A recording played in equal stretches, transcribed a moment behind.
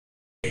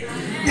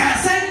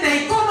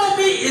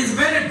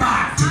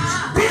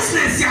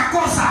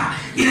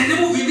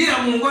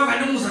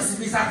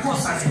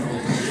kosa leo.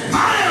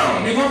 Leo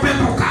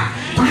nimepepuka.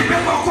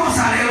 Tulipepo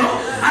kosa leo.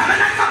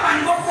 Amena kama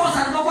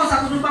nikokosa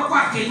kunyumba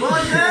kwake.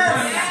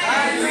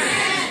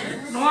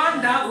 No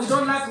wonder we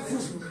don't like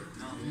food.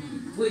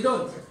 We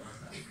don't.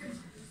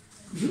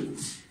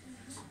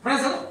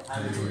 Praise the Lord.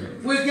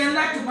 We can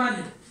like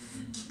money,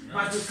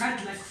 but we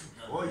can't like food.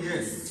 Oh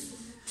yes.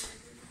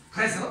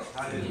 Praise the Lord.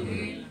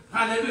 Hallelujah.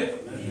 Hallelujah.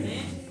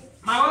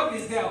 My wife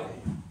is there.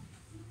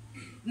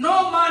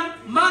 No man,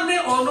 money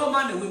or no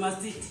money, we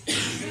must eat.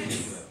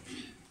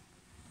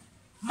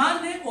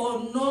 Money or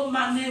no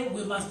money,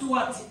 we must do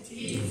what?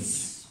 Eat.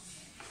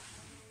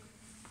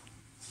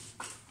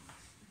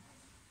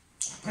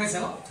 Praise the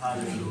Lord.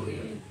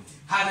 Hallelujah.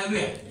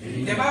 Hallelujah.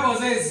 The Bible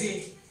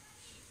says,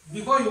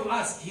 before you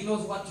ask, He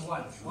knows what you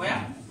want.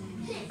 Where?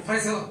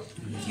 Praise the Lord.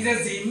 He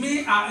says,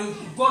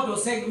 God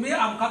was saying, me,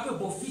 I'm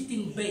capable of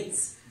feeding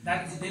birds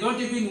that they don't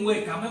even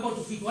wake. I'm able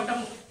to feed. What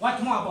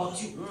more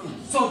about you?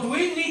 So do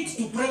we need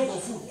to pray for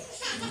food?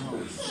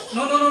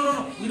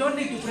 No. We don't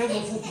need to pray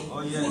for food.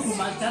 Oh, yes. Food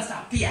must just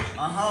appear.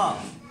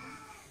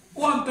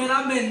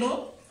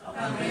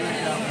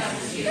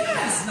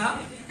 Yes, now.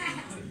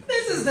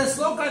 This is the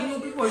slogan you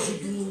people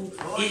should do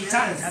in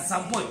church at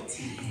some point.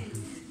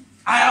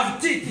 I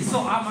have teeth, so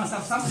I must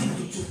have something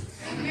to chew.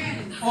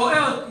 Or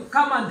else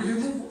come and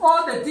remove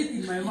all the teeth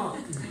in my mouth.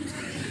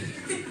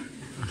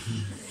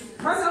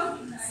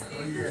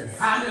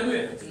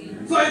 Hallelujah.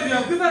 So if you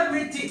have given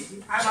me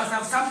teeth, I must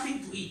have something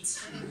to eat.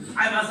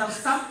 I must have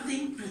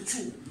something to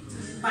chew.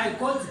 By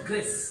God's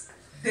grace,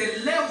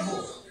 the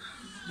level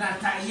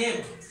that I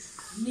am,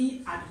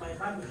 me and my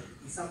family,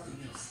 is something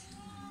else.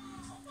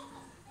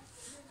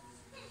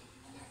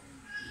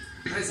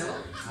 Praise the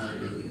Lord.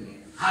 Hallelujah.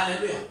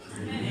 Hallelujah.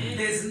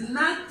 There's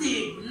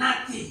nothing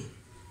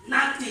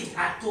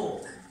at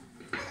all.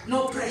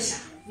 No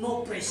pressure.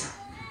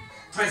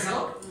 Praise the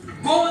Lord.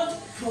 God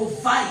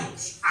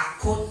provides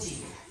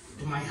according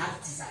to my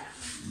heart desire.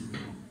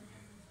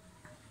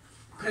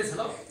 Praise the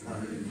Lord.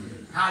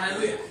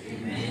 Hallelujah.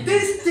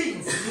 These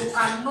things you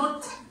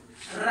cannot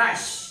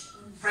rush.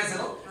 Praise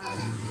the Lord.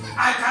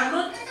 I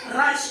cannot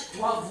rush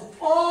to have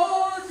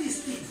all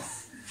these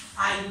things.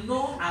 I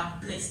know I'm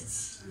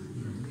blessed.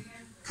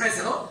 Praise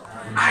the Lord.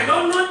 I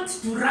don't want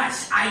to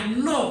rush. I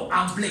know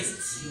I'm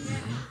blessed.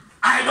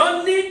 I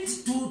don't need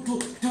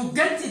to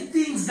get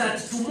things that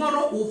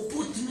tomorrow will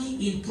put me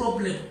in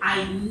problem.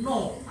 I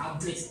know I'm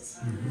blessed.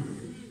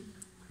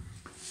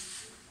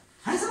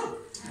 Praise the Lord.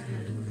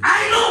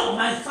 I know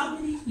my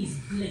family is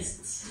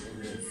blessed.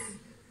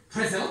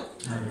 Praise the Lord.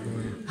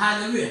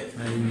 Hallelujah.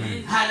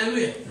 Amen.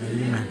 Hallelujah.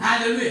 Amen.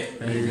 Hallelujah.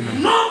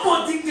 Amen.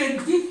 Nobody can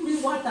give me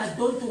what I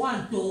don't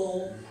want,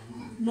 or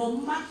no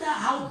matter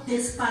how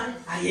desperate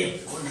I am.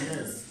 Oh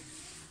yes.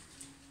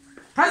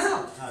 Praise the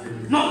Lord.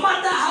 No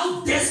matter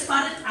how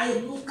desperate I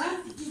am, you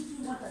can't give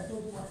me what I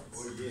don't want.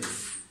 Oh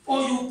yes.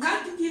 Or you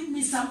can't give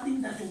me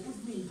something that will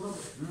put me in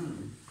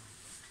problem.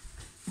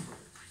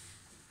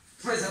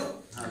 Praise the Lord.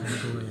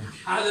 Hallelujah.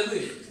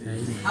 Hallelujah.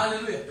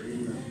 Hallelujah.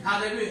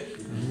 Hallelujah.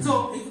 So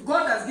if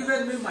God has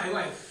given me my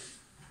wife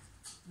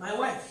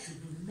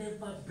should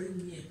never bring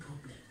me a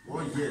problem.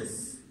 Oh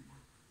yes.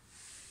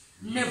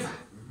 Never.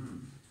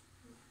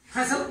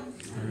 Praise the Lord.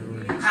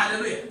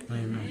 Hallelujah.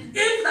 Amen.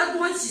 If that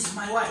one is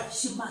my wife,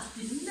 she must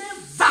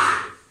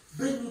never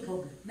bring me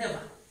problem.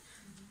 Never.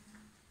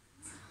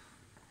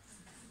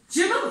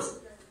 She knows.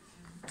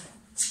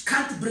 She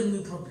can't bring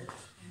me problem.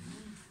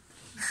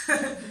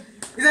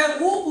 He said,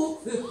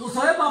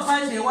 whosoever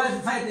find a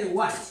wife, find a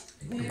what?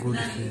 Good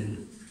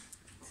thing.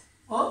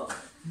 Oh,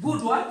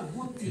 good what?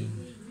 Good thing.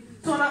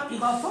 So now,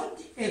 if I found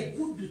a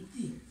good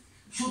thing,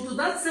 should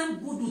that same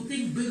good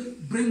thing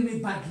bring me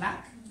bad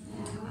luck?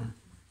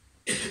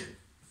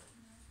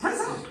 Praise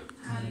the Lord.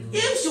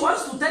 If she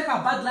wants to take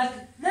a bad luck,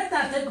 let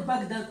her take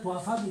back that to her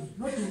family,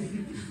 not to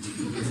me.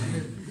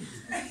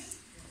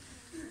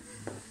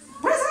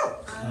 Praise the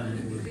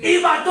Lord.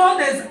 If at all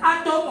there's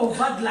atom of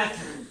bad luck,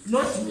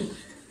 not me.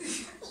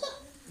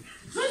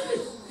 Not me.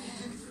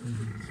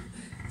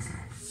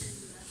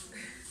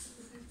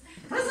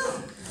 Praise the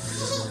Lord.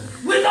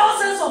 With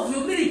all sense of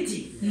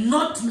humility,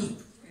 not me.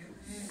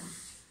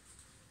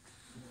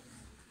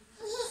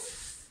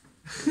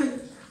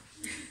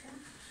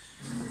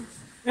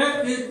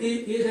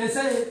 They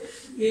say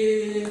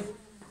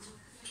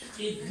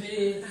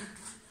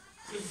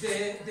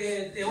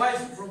if the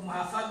wife from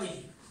her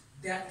family,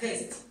 they are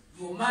test,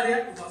 you marry her,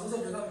 you must also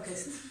become a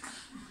test.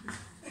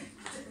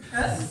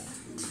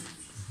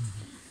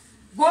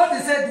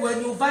 God said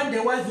when you find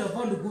a wife, you have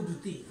found a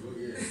good thing.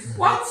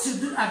 What should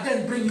do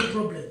again bring you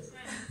problems?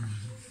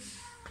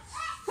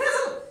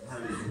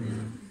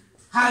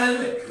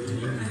 Hallelujah.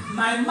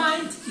 My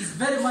mind is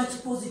very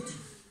much positive.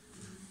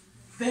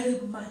 Very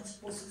much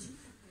positive.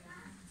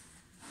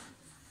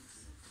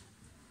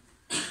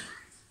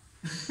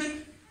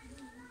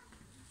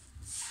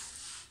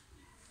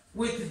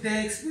 With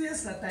the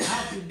experience that I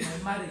have in my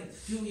marriage,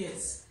 few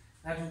years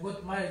that we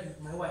got married with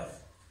my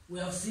wife, we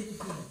have seen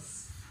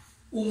things.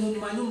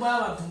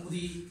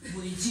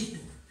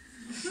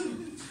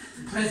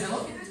 Praise the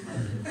Lord.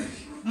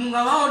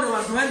 mungawaone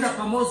watu waenda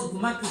pamoja ku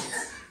market.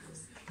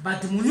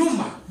 But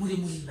munyumba muri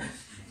munyumba.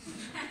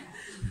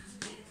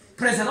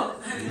 Praise the Lord.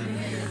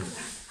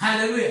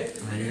 Hallelujah.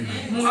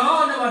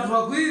 Mungawaone watu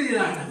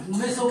wakwililana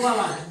umeso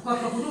baba kwa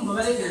kunyumba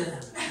balekelana.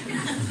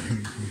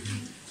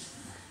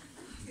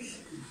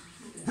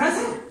 Praise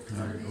the Lord.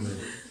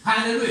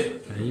 Hallelujah.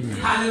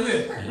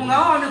 Hallelujah.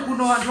 Mungawaone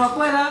kuno watu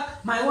wakwela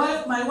my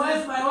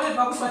wife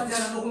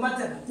akupatiana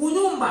nokumbatiana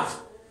kunyumba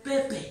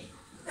pepe.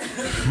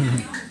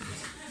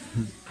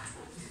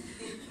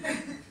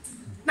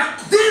 Now,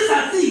 these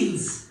are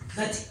things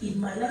that in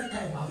my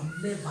lifetime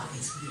I've never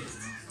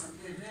experienced.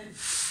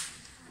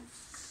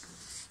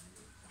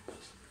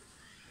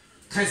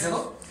 Praise the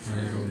Lord.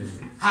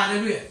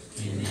 Hallelujah.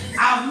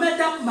 I've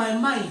made up my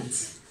mind.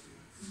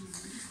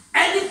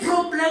 Any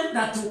problem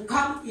that will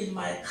come in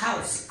my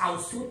house, I'll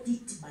sort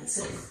it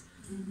myself.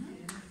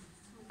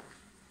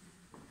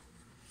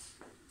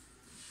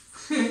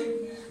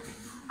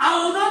 I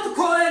will not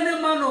call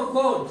any man of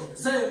God.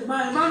 Say,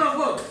 my man of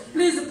God,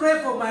 please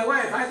pray for my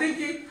wife. I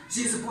think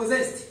she's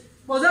possessed.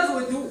 Possessed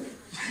with you.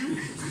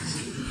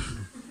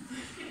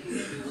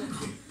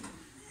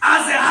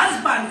 As a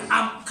husband,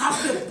 I'm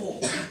capable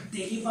to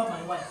deliver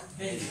my wife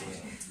very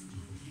well.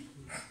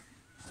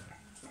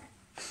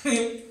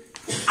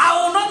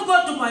 I will not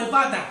go to my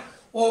father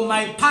or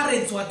my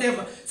parents,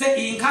 whatever.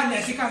 Say,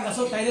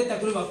 so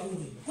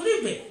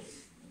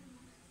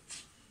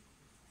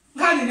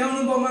Ngani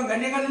nyumba manga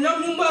ngani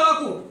nyumba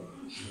wako.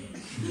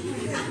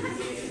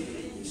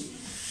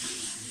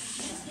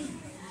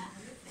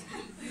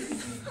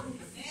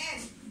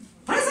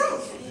 Praise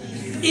God.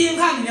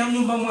 Ngani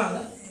nyumba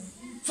manga.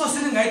 So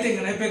sini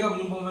ngaitenga na ipeka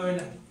nyumba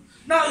mawena.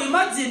 Now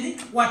imagine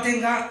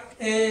watenga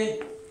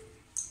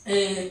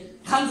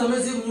kanza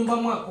mezi nyumba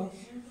mwako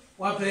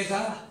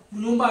wapeleka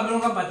nyumba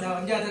amelonga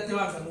bata ndia tate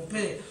wanga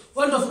mupele.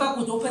 Wando fika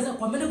kutopesa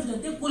kwa mene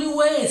kutante kuli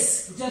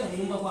wesi kujana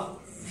nyumba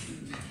kwako.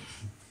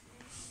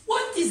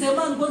 What is a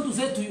man going to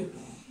say to you?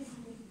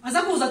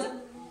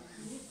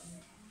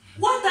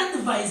 What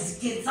advice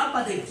can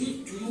somebody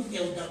give to you,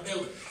 Elder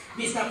Bell,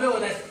 Mr. Bell,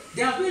 that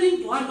they are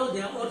willing to handle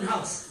their own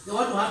house? They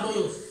want to handle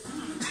yours.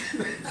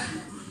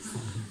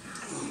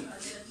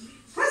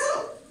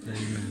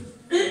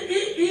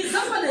 If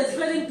somebody is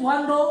willing to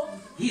handle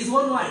his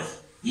own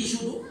wife, he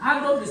should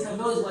handle Mr.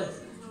 Bell's wife.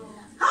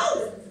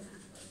 How?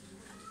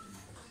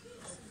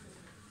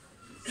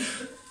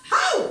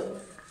 How?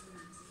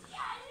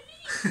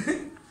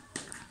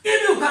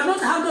 If you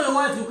cannot handle your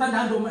wife, you can't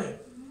handle mine.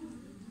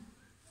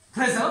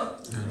 Praise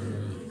God.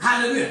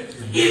 Hallelujah.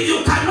 If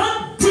you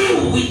cannot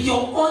deal with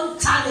your own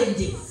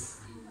challenges,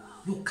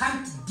 you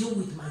can't deal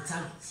with my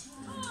challenge.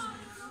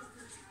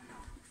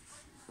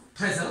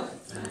 Praise God.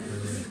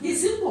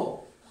 It's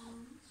simple.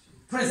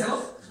 Praise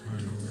God.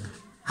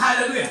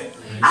 Hallelujah.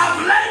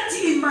 I've learned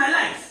in my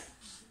life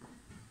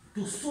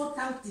to sort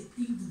out the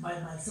things by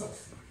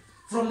myself.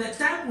 From the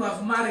time we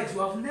have married, we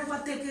have never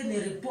taken a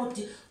report,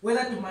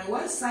 whether to my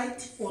wife's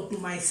side or to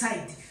my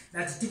side,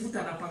 that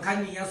tifuta na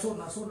pangani ya so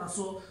na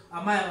so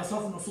amaya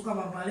wasafu no suka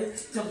mambale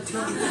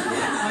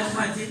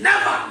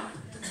never.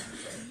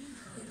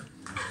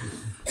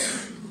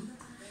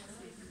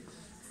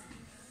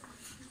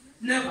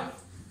 Never.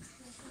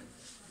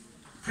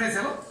 Praise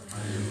the Lord.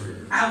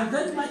 I am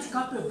very much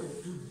capable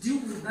to deal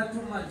with that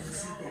woman you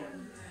see there.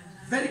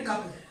 Very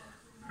capable.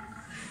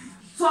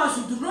 So I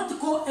should not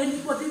call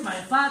anybody, my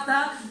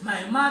father,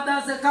 my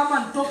mother, say, come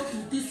and talk to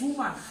this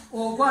woman,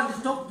 or go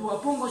and talk to a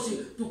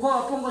pongoshi, to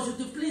call a pongoshi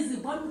to please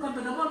the body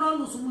company. No.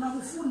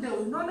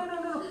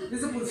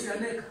 This is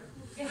bullshit.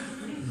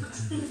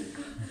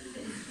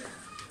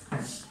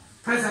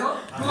 Praise the Lord.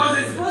 Because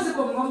it's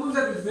possible to be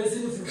very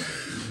different.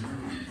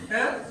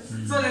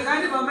 So the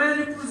kind of a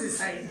man puts his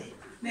side.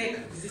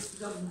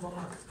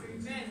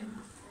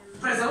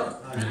 Praise the Lord.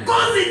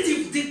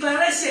 Positive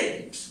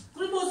declaration.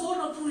 We must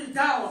not put it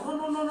down.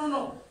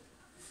 No.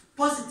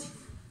 Positive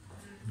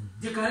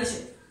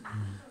declaration.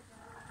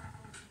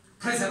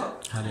 Praise the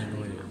Lord.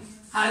 Hallelujah.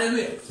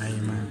 Hallelujah.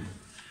 Amen.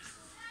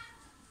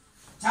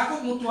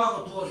 Chako mtu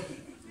wako tuone.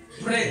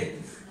 Pray.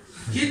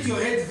 Keep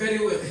your head very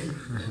well.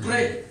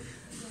 Pray.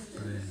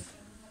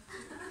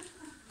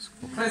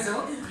 Praise the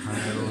Lord.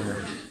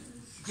 Hallelujah.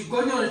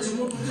 Kigonyo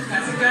chimutu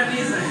katika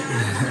kanisa.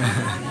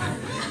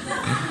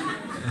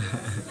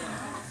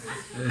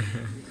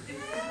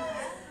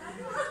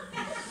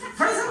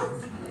 Praise the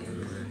Lord.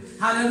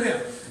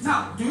 Hallelujah.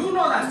 Now, do you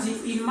know that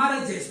in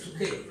marriages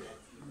today,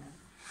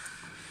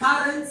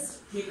 parents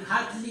can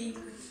hardly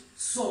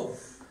solve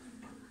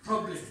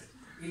problems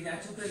in their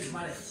children's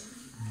marriage?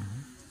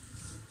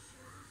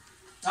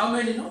 How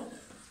many know?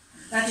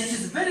 That it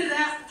is very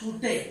rare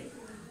today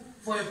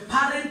for a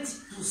parent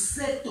to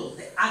settle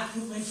the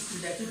argument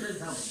in their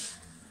children's house.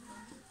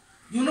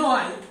 You know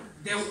why?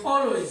 They will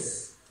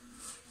always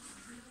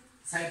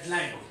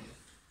sideline.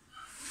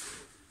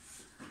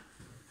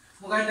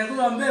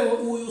 Mukaenda mbele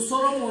uyu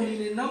Solomon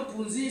ni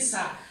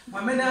nampunzisa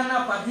mamene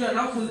anapatia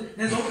nafunza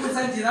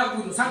nezokuza njira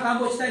kuno sanga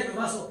ambo chita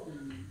imebaso.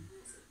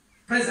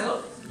 Praise the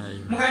Lord.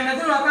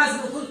 Mukaenda kwa kazi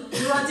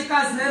kuliwati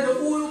kazi na hivyo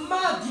huyu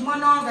magi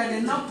mwana wanga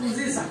ni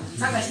nampuzisa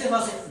saka shite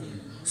baso.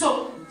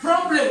 So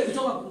problem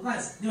kutoka kwa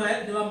kazi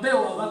ni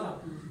wambeo wa waka.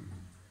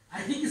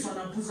 I think it's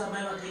wanampuza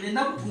amayo wake ile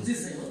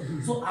nampuzisa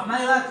hiyo. So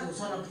amayo wake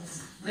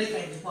wanampuza reka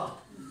ilikuwa.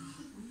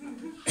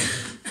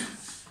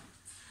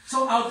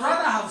 So I would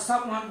rather have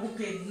someone who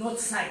can not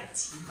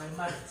sight in my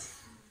marriage.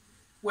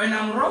 When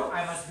I'm wrong,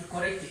 I must be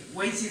corrected.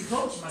 When she's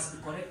wrong, she must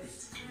be corrected.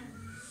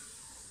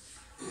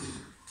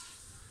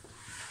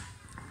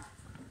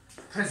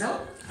 Praise the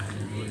Lord.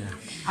 Hallelujah.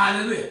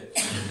 Hallelujah.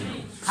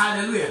 Amen.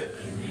 Hallelujah.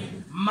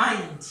 Amen.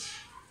 Mind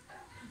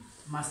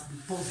must be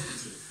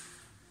positive.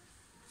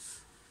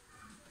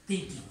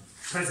 Thinking.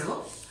 Praise the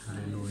Lord.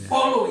 Hallelujah.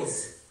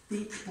 Always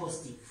think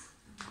positive.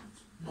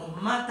 No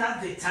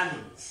matter the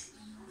challenge,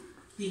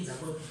 things are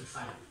going to be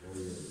fine.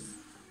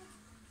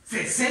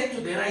 They said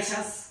to the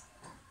righteous,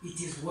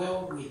 it is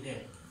well with them.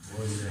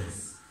 Oh,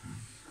 yes.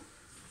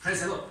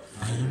 Praise the Lord.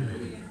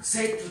 Amen.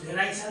 Said to the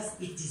righteous,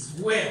 it is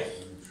well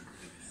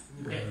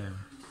with them.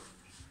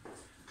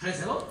 Praise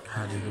the Lord.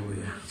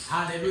 Hallelujah.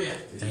 Hallelujah.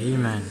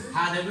 Amen.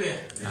 Hallelujah.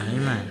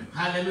 Amen.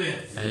 Hallelujah.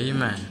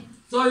 Amen.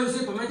 So you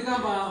see, pametika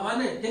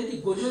wane tenti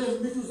godole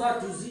mbitu za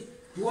tuzi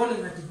tuone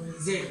na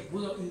tibizeni.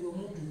 Uzo ilo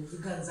mtu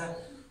ziganza.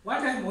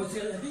 One time was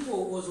I think it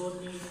was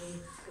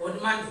on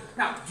Monday.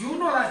 Now, do you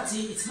know that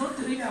it's not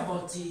really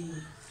about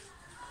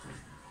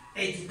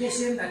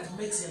education that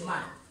makes a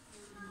man?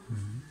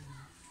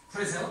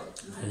 Praise the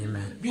Lord.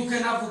 Amen. You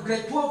can have a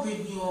grade 12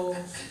 in your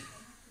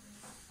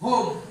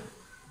home,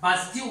 but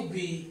still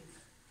be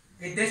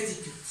a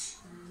destitute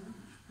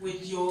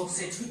with your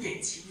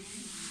certificate,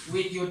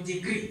 with your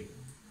degree,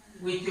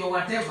 with your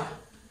whatever.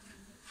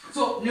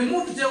 So, ni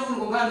mtu tevu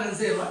ngongana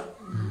nzeva,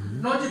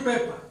 not the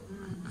paper.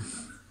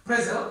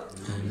 Praise the Lord.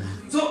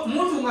 Amen. So,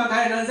 mtu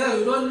ngongana nzeva,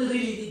 you don't really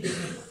need the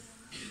paper.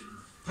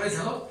 Praise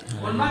the Lord.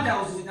 Amen. On Monday,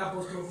 I was with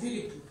Apostle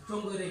Philip.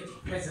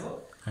 Praise the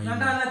Lord.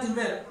 Nanda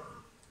natimbera.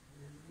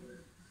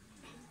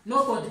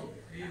 Nobody.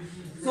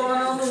 So I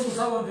don't know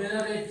how to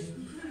ready.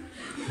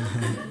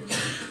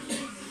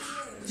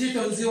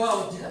 Chito nziwa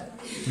out.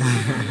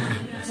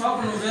 So I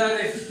don't know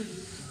ready.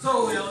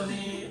 So we are on the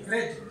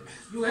ready.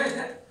 You heard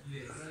that?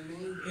 Yes.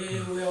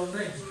 We are on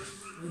ready.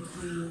 With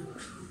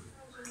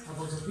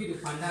Apostle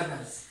Philip and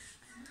others.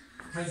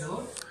 Praise the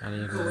Lord. So we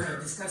are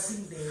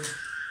discussing the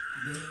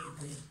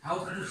how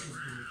to push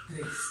the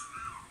grace.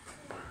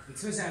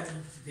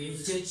 Especially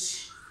the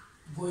church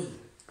going.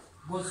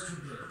 God's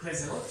children.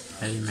 Praise the Lord.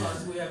 Amen. So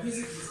as we are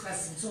busy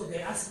discussing, so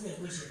they asked me a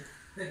question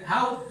that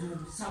how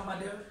do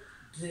somebody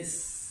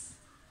dress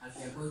as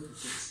they are going to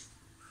church?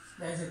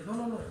 And I said, no.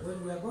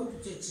 When we are going to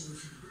church, we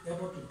should be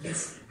able to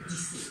dress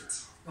decent.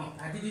 No,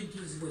 I didn't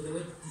use the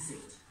word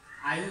decent.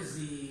 I use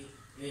the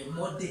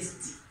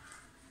modesty.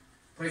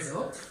 Praise the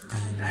Lord.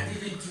 Amen. I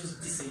didn't use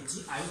decent.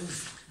 I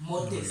used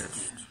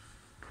modesty.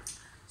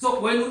 So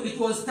when it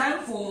was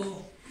time for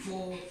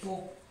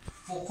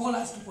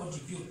callers to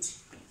contribute.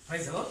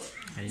 Praise the Lord.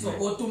 Amen. So,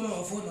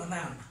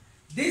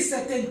 this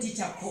certain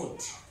teacher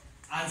called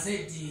and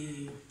said,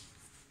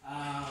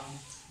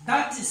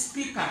 that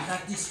speaker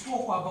that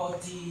spoke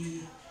about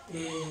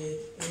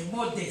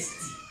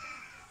modesty,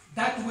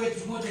 that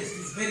word modesty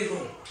is very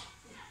wrong.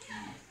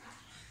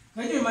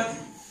 Can you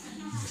imagine?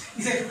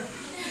 He said,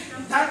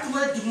 that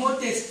word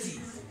modesty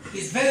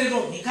is very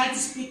wrong. You can't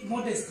speak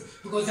modesty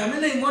because the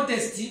meaning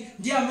modesty,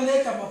 the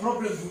American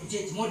problem with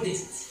church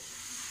modesty.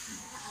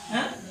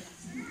 Huh?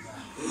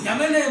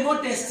 Yamene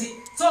modesty.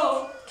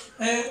 So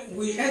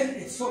we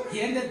ended. So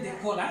he ended the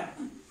caller.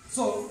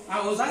 So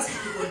I was asked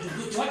to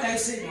contribute. What are you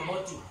saying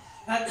about you?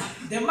 That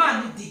the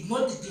man did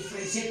not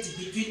differentiate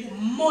between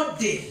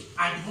modern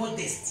and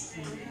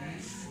modesty.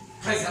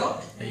 Praise the Lord.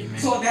 Amen.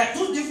 So there are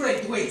two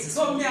different ways.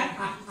 So me,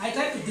 I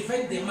tried to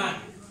defend the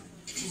man.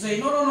 He said,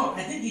 no.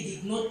 I think he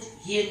did not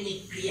hear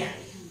me clearly.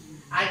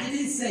 I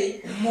didn't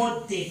say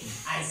modern.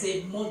 I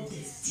said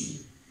modesty.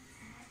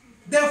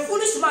 The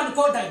foolish man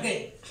called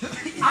again.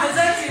 I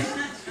said,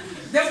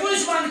 the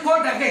foolish man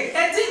called again.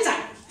 A teacher.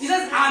 He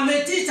says, I'm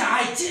a teacher.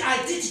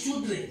 I teach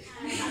children.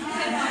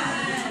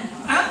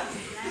 Huh?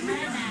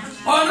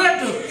 On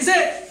radio. He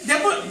said,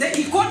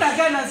 he called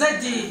again and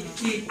said,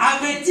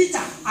 I'm a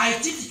teacher. I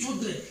teach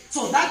children.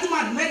 So that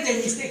man made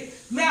a mistake.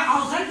 I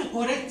was trying to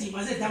correct him.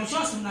 I said, I'm sure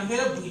I'm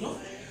very good.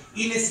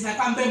 In a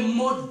sinakambe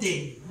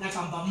modern,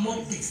 nakamba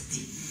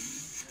modesty.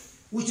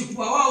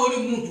 Uchipuwa oli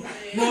mtu.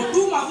 No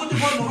two mafuti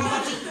bono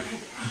wakati.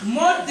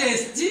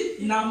 Modesty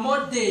na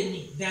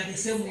modern, they are the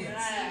same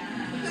words.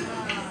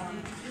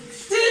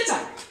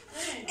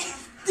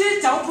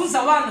 Teacher,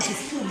 upunza wana to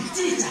school.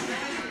 Teacher.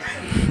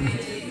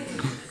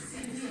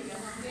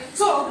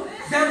 So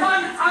the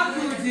man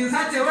argued in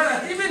such a way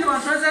that even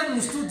when present in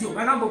the studio,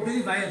 I don't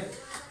believe I am.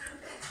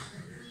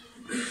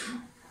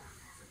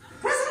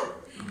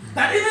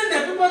 That even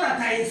the people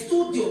that are in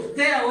studio,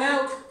 there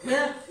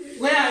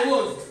where I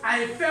was,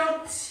 I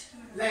felt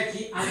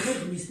like I made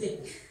a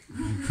mistake.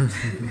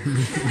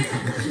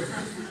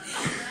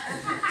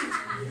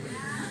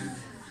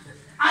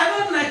 I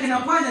felt like in a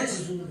panya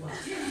chizungwa.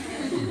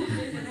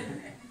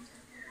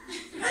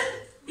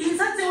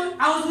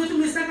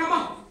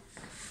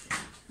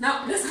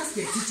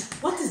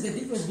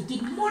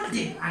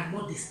 modern and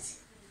modest.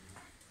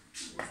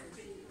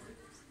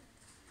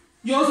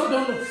 You also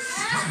don't know.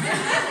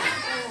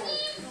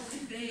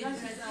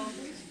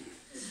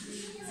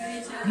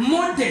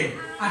 Modern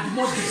and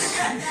modest.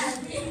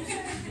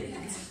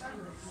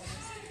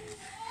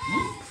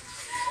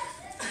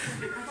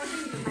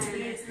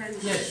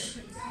 Yes.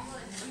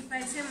 If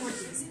I say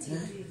modest,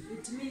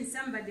 it means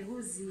somebody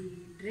who's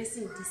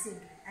dressing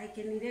decently. I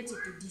can relate it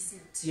to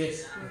decent.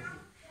 Yes.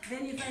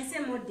 Then if I say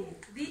modern,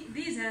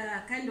 these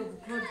are kind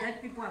of clothes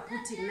that people are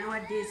putting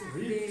nowadays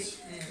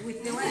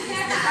with the one.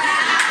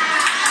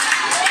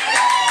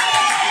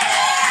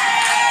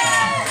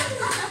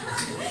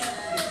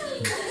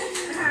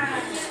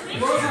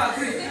 You also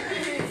agree?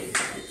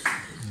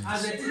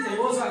 As a teacher,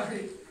 you also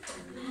agree?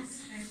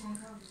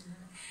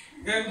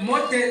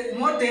 Modest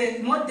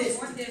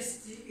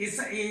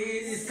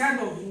is kind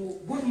of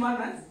good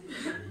manners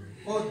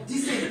or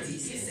decent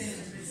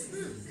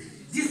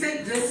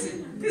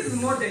dressing. This is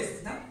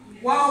modest. Huh?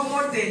 While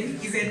modern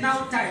is a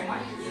now time. Huh?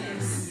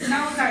 Yes.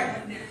 Now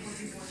time.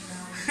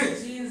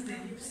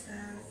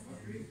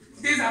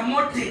 These are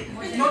modern,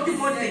 not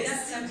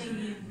modest.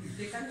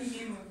 They're coming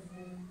in of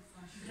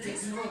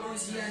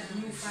technology and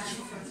new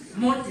fashion.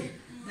 Modern.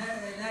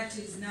 That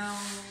is now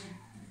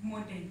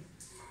modern.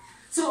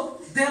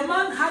 So the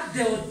man had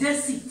the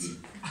audacity,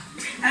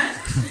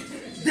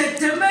 the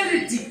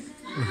temerity,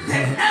 the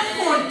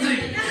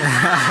effrontery.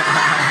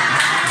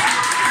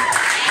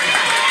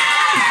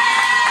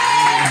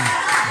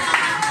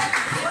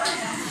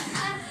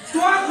 To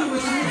argue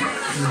with me.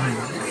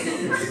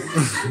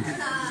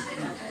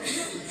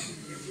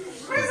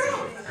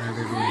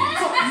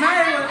 So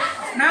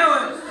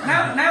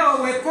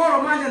now we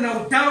call manja na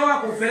utalo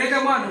wako upeleke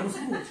mwana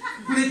usiku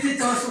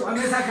kulitita wasu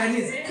ameza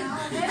kanisa.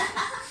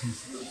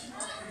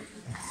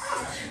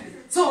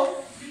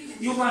 So,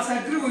 you must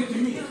agree with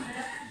me.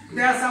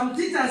 There are some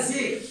teachers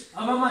here.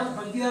 Mama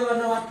tupangia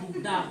wana watu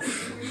down.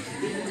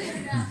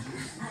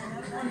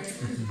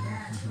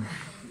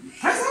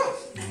 Haso.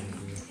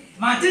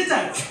 My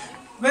teacher,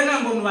 when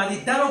I'm going to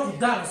the dalo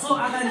kudalo, so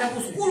akaenda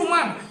ku school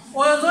mwana.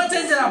 Oyo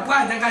zote nje la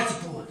bwana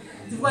ngachipoa.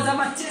 Because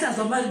ama teachers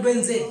ambali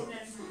benze.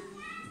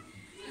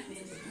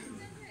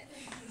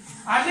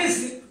 At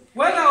least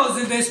when I was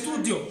in the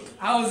studio,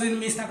 I was in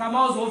Mr.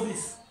 Kamau's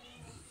office.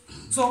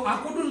 So I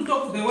couldn't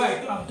talk the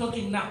way I'm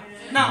talking now.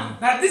 Now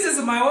that this is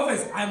my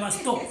office, I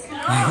must talk.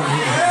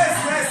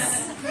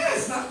 Yes.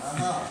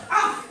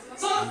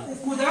 So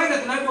kudanga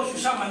tunapo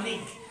shusha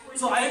maniki.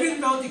 So I even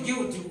felt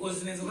guilty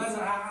because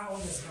nezokaza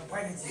on the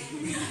screen.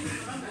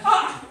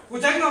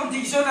 Kutanga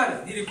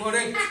dictionary did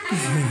correct.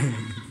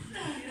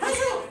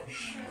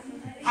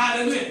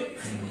 Hallelujah.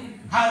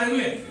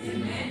 Hallelujah.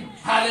 Amen.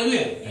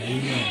 Hallelujah.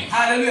 Amen.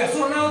 Hallelujah.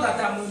 So now that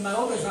I'm in my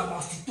office, I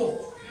must talk.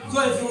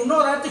 So if you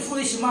know that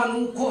foolish man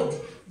who called,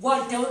 go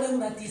and tell them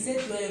that he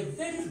said you are a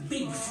very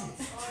big fool.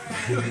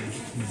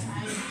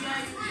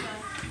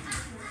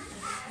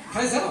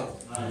 Praise the Lord.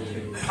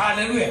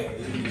 Hallelujah.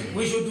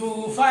 We should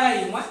do fire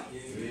him, what?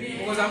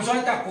 Because I'm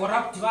trying to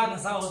corrupt one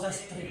as our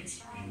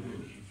straight.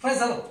 Praise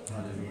the Lord.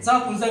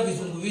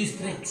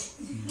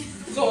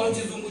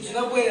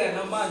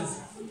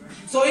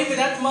 So if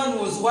that man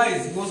was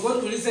wise, he was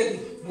going to listen, he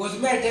was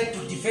made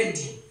to defend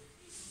him.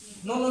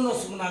 No,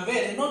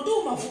 Sumunambere, no,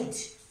 do my foot.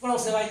 For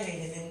us, I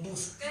am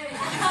boost.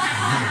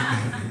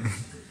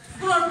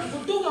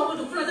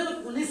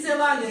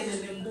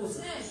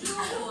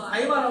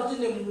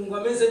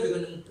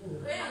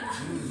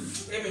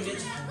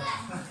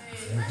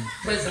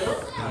 Praise the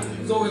Lord.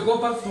 So we go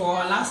back to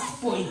our last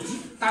point,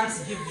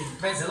 Thanksgiving.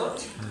 Praise the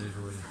Lord.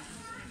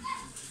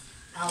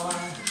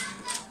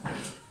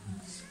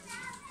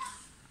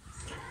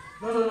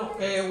 No.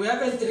 We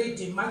haven't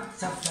read Mark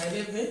chapter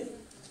 11,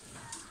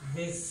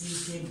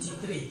 verse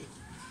 23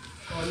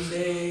 on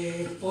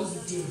the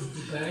positive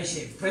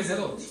declaration. Praise the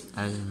Lord.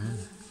 Amen.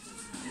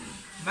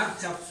 Mark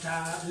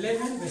chapter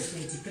 11, verse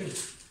 23.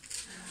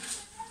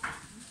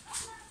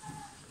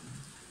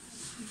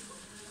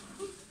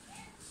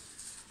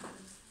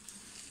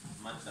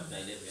 Mark chapter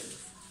 11,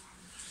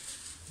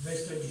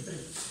 verse 23.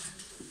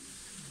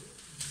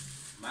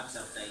 Mark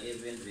chapter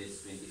 11,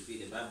 verse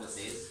 23, the Bible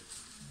says,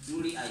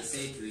 "Truly I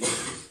say to you,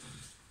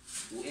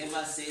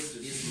 whoever says to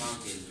this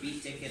mountain, be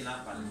taken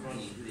up and thrown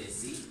into the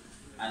sea,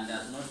 and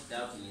does not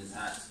doubt in his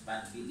heart,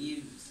 but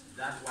believes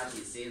that what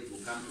he says will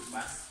come to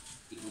pass,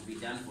 it will be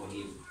done for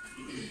him."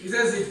 He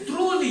says,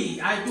 "Truly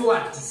I do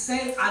what?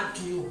 Say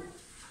unto you,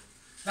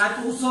 that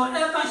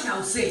whosoever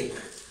shall say,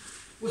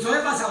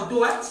 whosoever shall do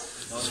what?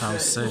 Shall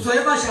say.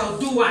 Whosoever shall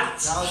do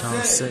what?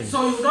 Shall say.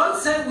 So you don't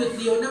say with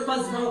your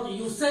neighbor's mouth,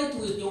 you say it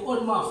with your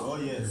own mouth. Oh,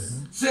 yes.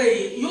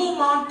 Say, you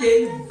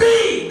mountain,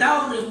 be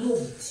thou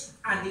removed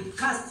and it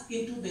cast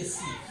into the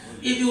sea.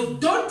 If you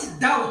don't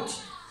doubt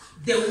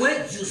the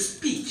words you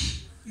speak,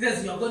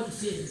 yes, you are going to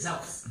see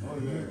results. Oh,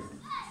 yes.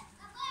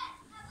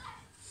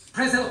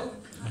 Praise the Lord.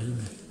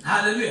 Amen.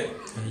 Hallelujah.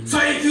 So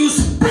if you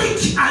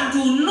speak and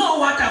you know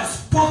what I've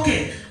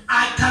spoken,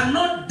 I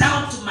cannot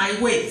doubt my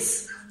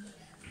words.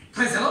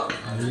 Praise the Lord.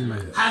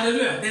 Amen.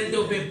 Hallelujah. Then there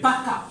will be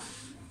backup.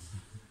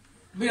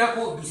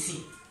 miracle will be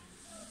seen.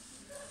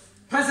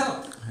 Praise the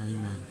Lord.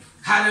 Amen.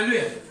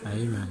 Hallelujah.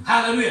 Amen.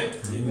 Hallelujah.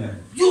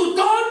 Amen. You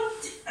don't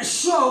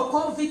show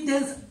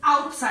confidence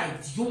outside.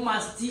 You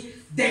must,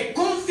 the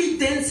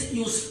confidence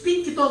you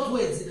speak those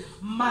words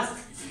must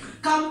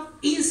come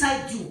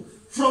inside you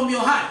from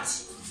your heart.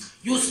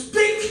 You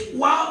speak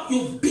while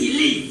you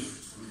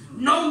believe,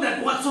 knowing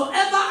that whatsoever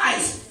I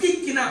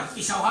speak now,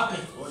 it shall happen.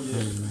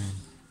 Amen.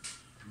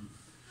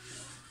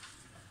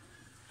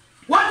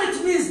 What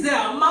it means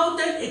there,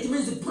 mountain, it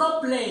means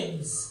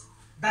problems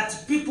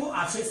that people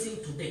are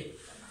facing today.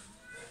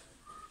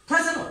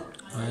 Praise the Lord.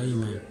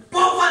 Amen.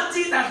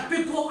 Poverty that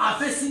people are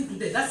facing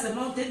today, that's the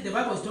mountain the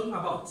Bible is talking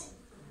about.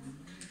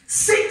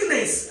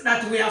 Sickness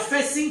that we are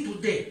facing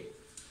today,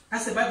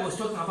 that's the Bible is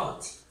talking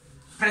about.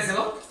 Praise the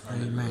Lord.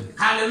 Amen.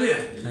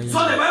 Hallelujah. Amen. So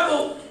the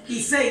Bible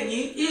is saying,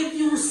 if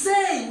you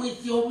say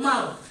with your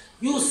mouth,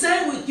 you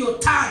say with your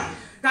tongue,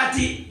 that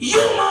you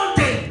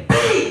mountain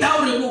be thou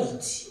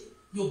removed,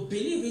 you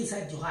believe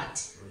inside your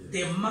heart,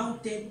 the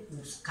mountain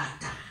will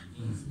scatter.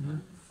 Mm-hmm.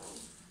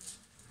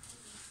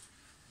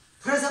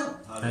 Praise the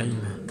Lord.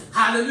 Amen.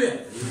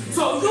 Hallelujah.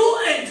 So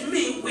you and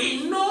me,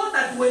 we know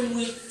that when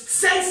we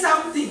say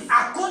something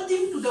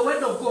according to the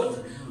word of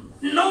God,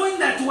 knowing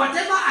that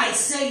whatever I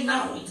say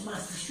now, it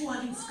must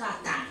surely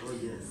scatter. Oh,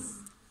 yes.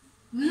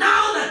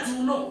 Now that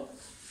you know,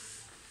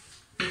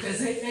 you can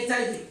say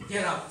HIV,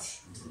 get out.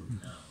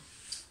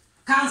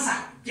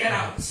 Cancer, get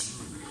out.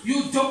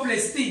 You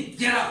jobless thing,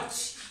 get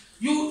out.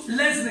 You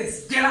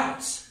laziness, get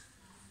out.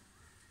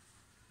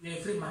 You're a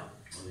free man.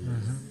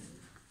 Mm-hmm.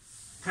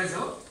 Praise the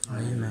Lord.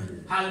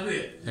 Amen.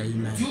 Hallelujah.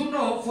 Amen. You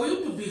know, for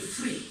you to be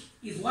free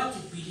is what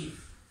you believe.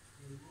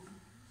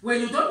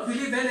 When you don't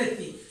believe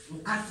anything,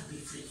 you can't be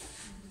free.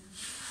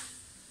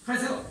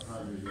 Praise the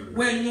Lord.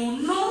 When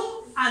you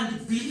know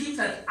and believe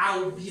that I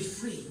will be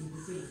free, you'll be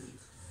free.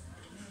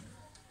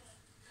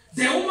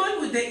 The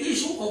woman with the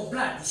issue of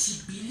blood,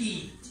 she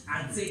believed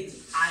and said,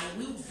 I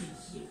will be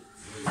healed.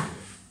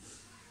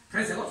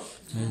 Praise the Lord.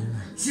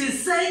 Amen. She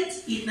said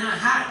in her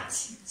heart,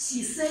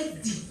 she said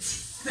it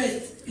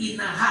first in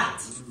her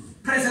heart.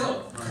 Praise the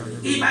Lord.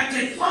 If I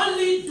can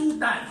only do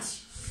that,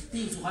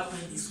 things will happen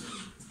this way.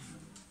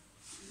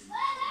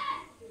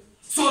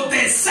 So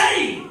the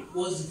saying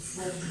was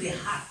from the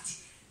heart.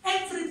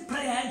 Every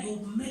prayer you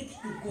make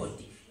to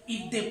God,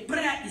 if the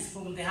prayer is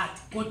from the heart,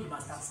 God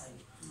must answer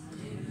you.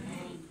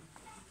 Amen.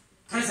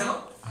 Praise the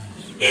Lord.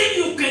 If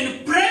you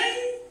can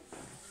pray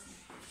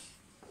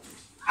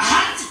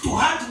heart to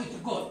heart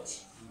with God,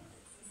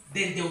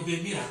 then there will be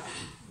a miracle.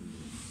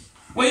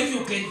 Or if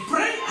you can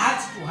pray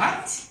heart to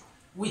heart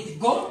with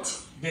God,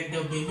 then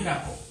there will be a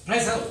miracle.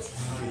 Praise the Lord.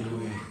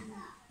 Hallelujah.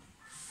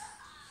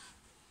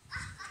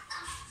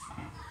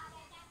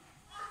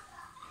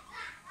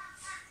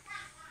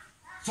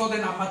 So the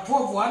number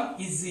 12 one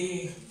is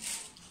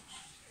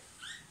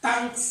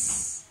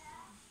thanks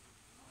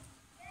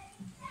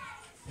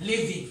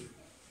living.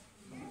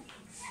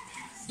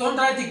 Don't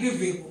try to give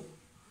people.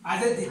 I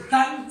said the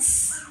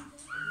thanks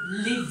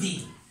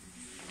living.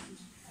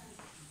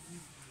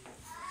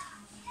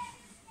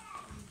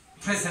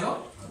 Praise the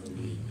Lord.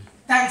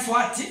 Thanks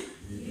what?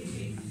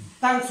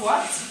 Thanks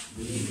what?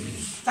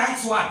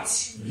 Thanks what?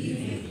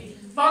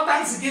 Not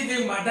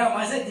thanksgiving, madam.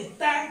 I said the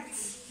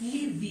thanks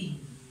living.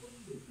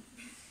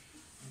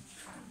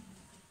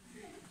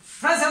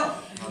 Praise the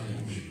Lord.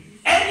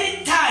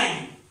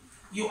 Anytime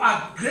you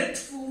are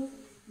grateful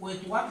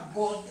with what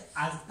God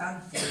has done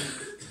for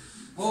you,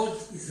 God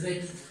is ready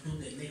to do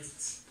the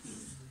next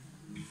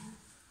thing.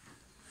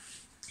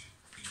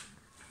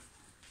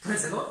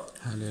 Praise the Lord.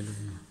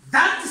 Hallelujah.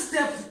 That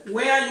step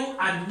where you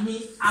and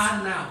me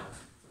are now,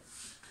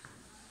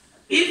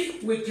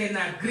 if we can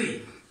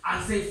agree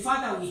and say,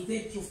 Father, we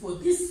thank you for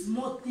this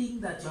small thing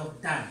that you have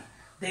done,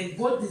 then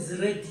God is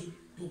ready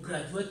to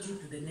graduate you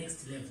to the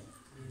next level.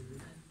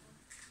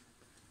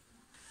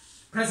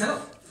 Praise the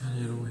Lord.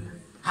 Hallelujah.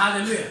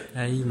 Hallelujah.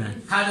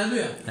 Amen.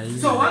 Hallelujah. Amen.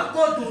 So what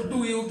God will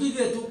do, He will give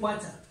you a 2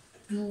 quarter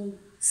to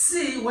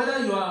see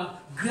whether you are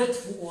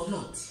grateful or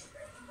not.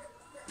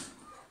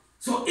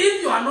 So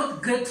if you are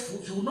not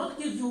grateful, He will not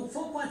give you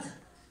 4 quarter.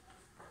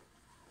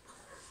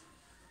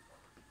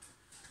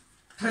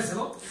 Praise the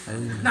Lord.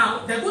 Amen.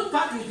 Now, the good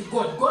part with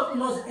God, God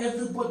knows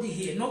everybody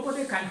here.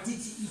 Nobody can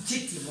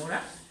cheat Him,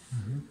 alright?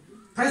 Mm-hmm.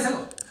 Praise the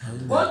Lord.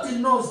 Amen. God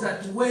knows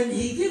that when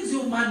He gives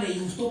you money,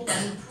 you stop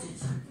coming to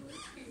church.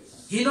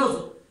 He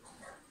knows.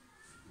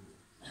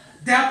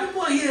 There are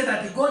people here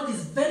that God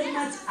is very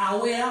much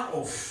aware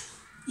of.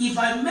 If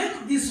I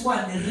make this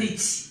one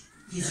rich,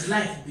 his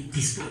life will be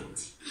destroyed.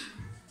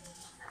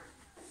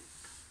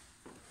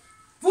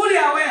 Fully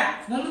aware.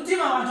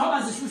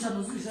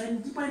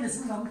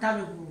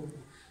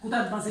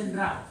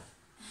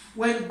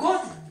 When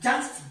God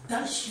just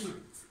dash you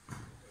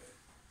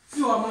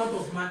few amount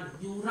of money,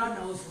 you run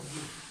out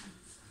of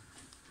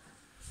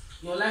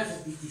you. Your life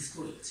will be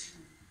destroyed.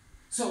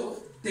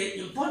 So the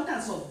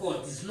importance of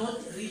God is not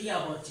really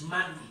about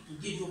money, to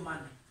give you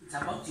money. It's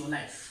about your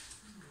life.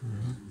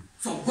 Mm-hmm.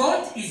 So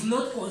God is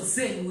not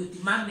concerned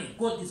with money.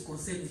 God is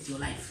concerned with your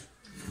life.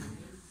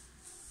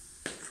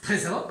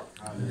 Praise the Lord.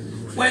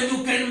 When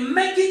you can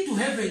make it to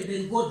heaven,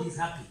 then God is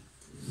happy.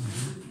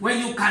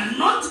 When you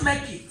cannot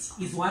make it,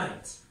 He's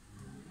worried.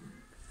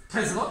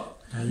 Praise the Lord.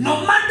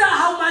 No matter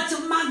how much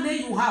money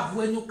you have,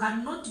 when you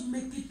cannot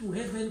make it to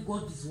heaven,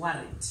 God is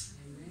worried.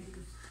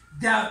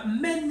 There are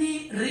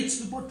many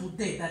rich people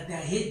today that they are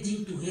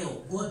heading to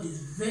hell. God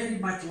is very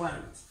much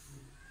worried.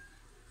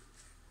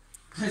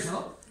 Praise the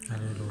Lord.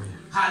 Hallelujah.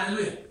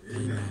 Hallelujah.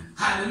 Amen.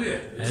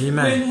 Hallelujah.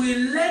 Amen. When we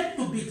learn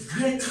to be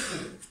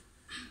grateful,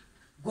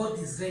 God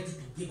is ready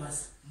to give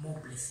us more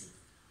blessing.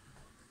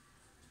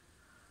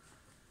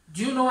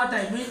 Do you know what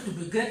I mean to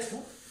be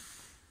grateful?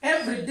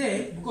 Every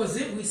day, because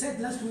we said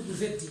last week,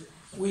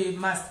 we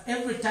must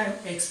every time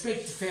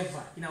expect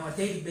favor in our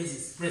daily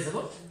basis. Praise the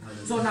Lord.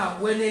 So now,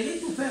 when a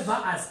little favor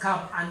has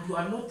come and you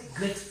are not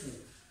grateful,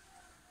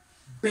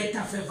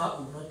 better favor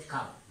will not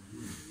come.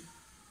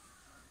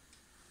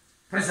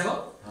 Praise the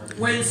Lord.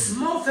 When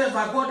small favor,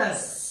 God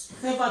has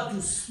favored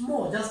you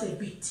small, just a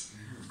bit,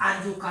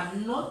 and you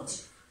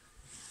cannot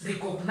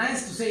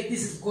recognize to say,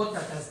 this is God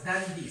that has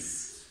done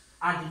this,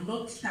 and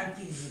not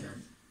thanking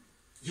Him,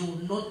 He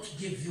will not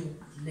give you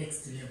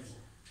next level.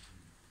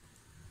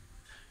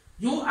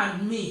 You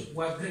and me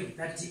will agree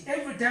that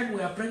every time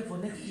we are praying for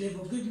next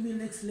level, give me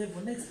next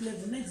level, next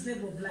level, next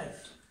level of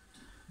life.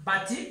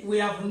 But we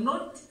have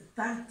not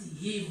thanked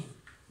Him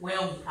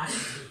where we are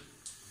today.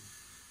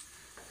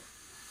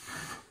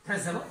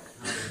 Praise the Lord.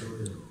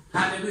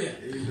 Hallelujah.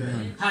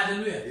 Amen.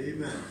 Hallelujah.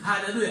 Amen.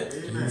 Hallelujah.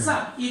 Amen.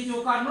 So, if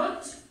you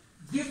cannot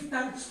give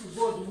thanks to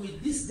God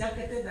with this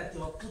jacket that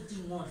you are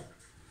putting on,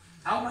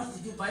 how much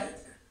did you buy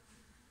it?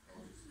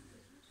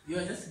 You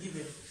are just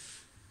given.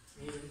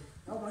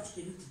 How much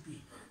can it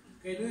be?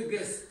 Can you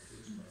guess?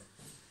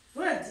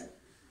 What? Let's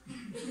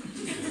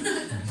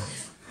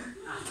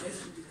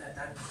put it at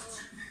that much.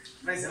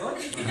 Praise the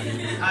Lord.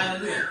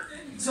 Hallelujah.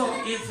 So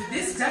if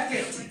this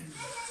jacket,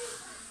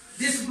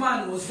 this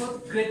man was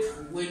not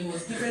grateful when he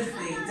was given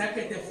the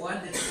jacket of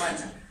 100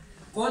 kwacha,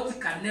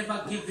 God can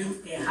never give him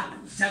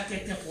a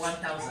jacket of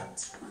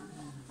 1,000.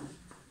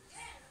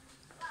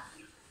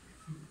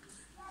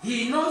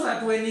 He knows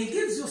that when He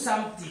gives you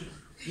something,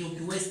 He'll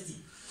be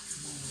wasting.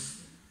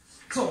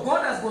 So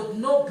God has got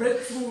no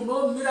breakthrough,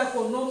 no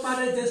miracle, no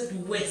marriages to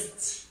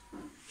waste.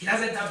 He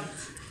doesn't have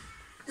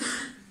it.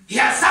 He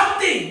has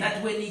something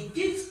that when He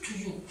gives to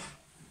you,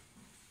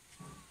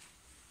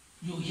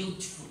 you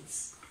yield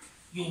fruits.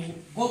 You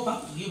go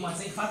back to Him and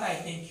say, Father, I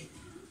thank you.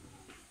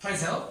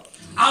 Praise the Lord.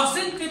 I've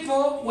seen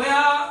people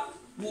where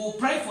we'll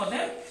pray for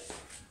them.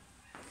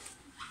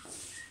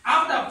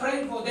 After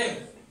praying for them,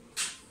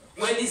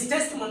 when it's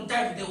testimony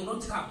time, they will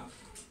not come.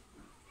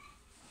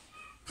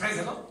 Praise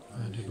the Lord.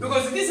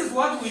 Because this is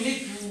what we need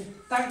to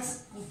thank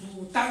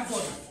God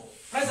for.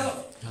 Praise the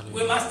Lord.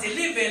 We must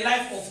live a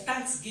life of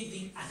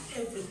thanksgiving at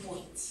every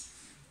point.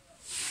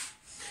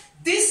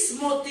 This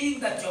small thing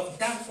that you have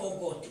done for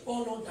God,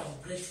 oh Lord,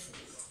 I'm grateful.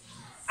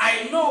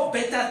 I know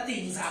better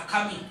things are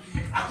coming.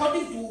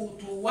 According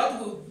to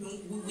what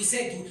we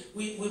said,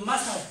 we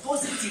must have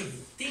positive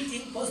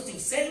thinking, positive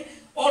saying,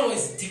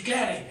 always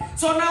declaring.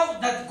 So now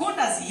that God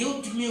has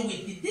healed me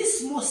with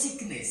this small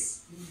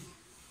sickness,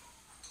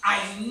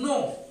 I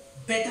know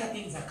better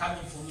things are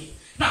coming for me.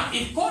 Now,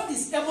 if God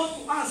is able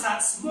to answer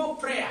small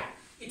prayer,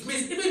 it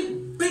means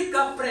even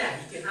bigger prayer,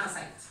 He can answer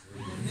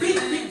it.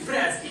 Big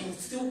prayers, He will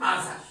still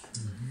answer.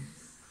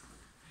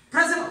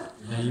 Praise the Lord.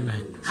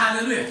 Amen.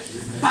 Hallelujah.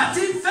 But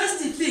the first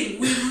thing,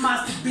 we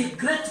must be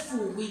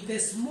grateful with the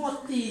small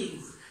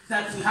things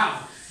that we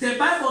have. The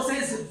Bible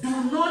says, do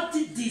not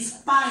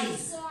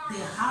despise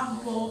the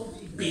humble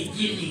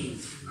beginning.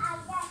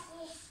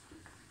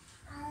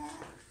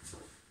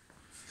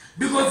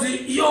 Because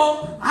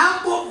your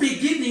humble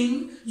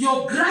beginning,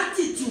 your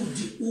gratitude,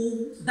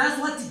 that's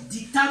what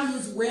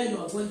determines where you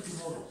are going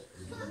tomorrow.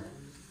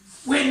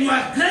 When you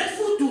are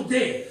grateful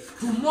today,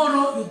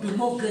 tomorrow you'll be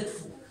more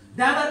grateful.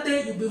 The other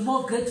day you'll be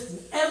more grateful.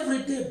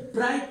 Every day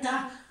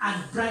brighter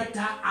and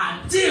brighter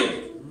until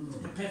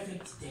the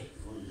perfect day.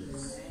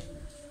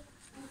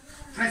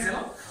 Praise the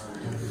Lord.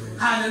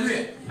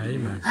 Hallelujah.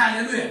 Amen.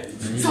 Hallelujah.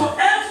 Amen. So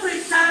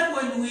every time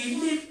when we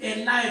live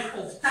a life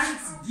of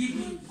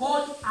thanksgiving,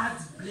 God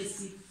adds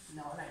blessing in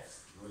our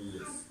lives.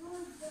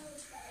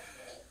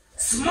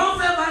 Small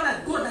favor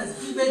that God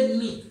has given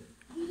me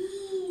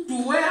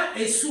to wear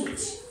a suit,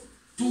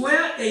 to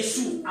wear a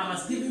shoe, I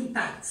must give Him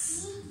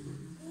thanks.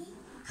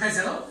 Praise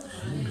the Lord.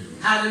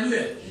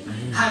 Hallelujah.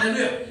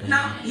 Hallelujah.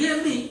 Now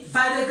hear me,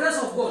 by the grace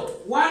of God,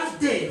 one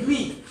day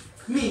me,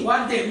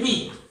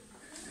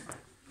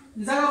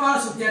 Nzaka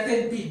suit ya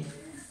 10 pin.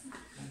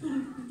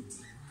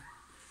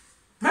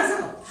 Praise the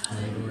Lord.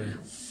 Hallelujah.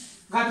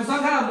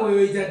 Katusanga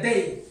moyo is a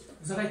day.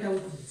 Nzaka ita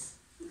witness.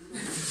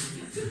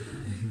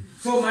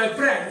 So my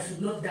prayer, you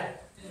should not die.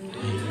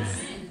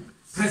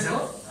 Praise the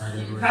Lord.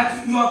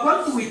 That you are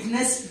going to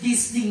witness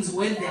these things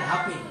when they are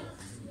happening.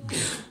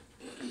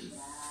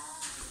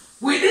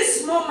 With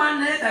this small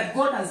money that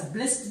God has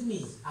blessed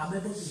me, I'm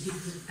able to give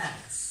Him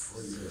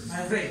thanks.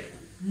 My friend,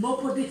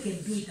 nobody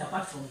can do it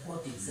apart from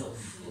God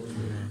Himself.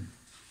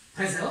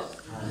 Praise the Lord.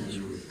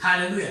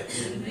 Hallelujah.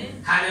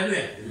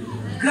 Hallelujah.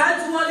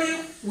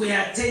 Gradually we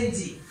are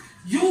changing.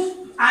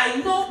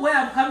 I know where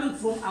I'm coming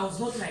from. I was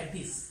not like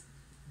this.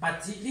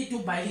 But little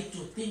by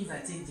little things are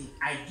changing.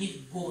 I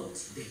give God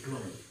the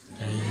glory.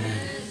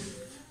 Amen.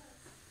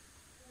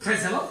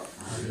 Praise the Lord.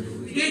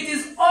 It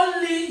is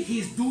only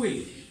His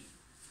doing.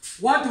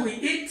 What we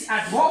eat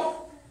at home,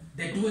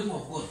 the doing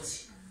of God.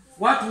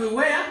 What we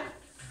wear,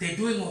 the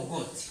doing of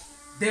God.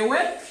 The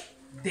work,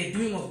 the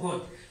doing of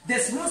God. The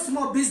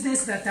small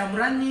business that I'm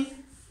running,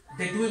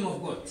 the doing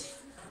of God.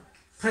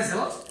 Praise the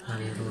Lord.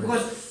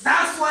 Because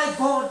that's why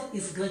God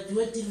is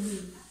graduating me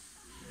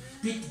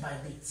bit by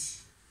bit.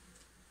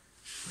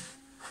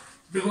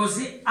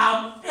 Because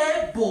I'm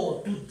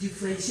able to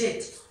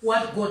differentiate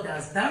what God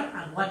has done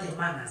and what a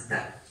man has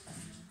done.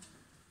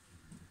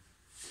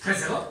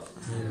 Praise the Lord.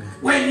 Amen.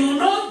 When you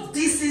know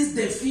this is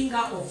the finger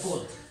of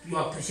God, you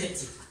appreciate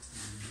it.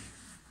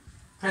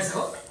 Praise the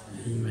Lord.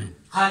 Amen.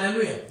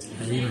 Hallelujah.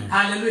 Amen.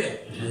 Hallelujah.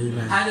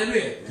 Amen.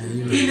 Hallelujah.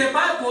 Amen. In the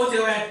Bible,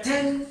 there were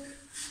 10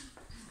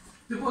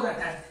 people that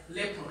had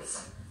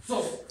lepers.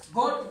 So,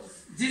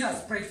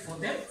 Jesus prayed for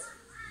them.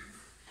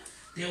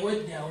 They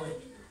went their way.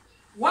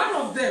 One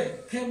of them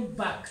came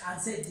back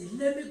and said,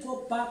 let me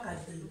go back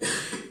and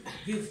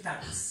give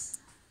thanks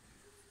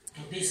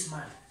to this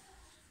man.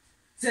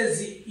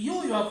 Says,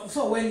 you have,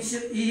 so when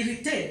he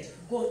returned,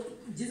 God,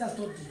 Jesus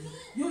told him,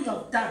 you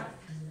have done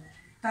to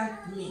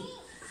thank me.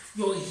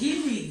 Your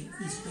healing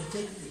is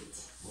protected.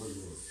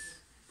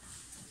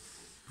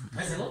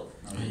 Praise the Lord.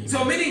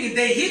 So meaning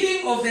the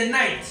healing of the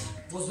night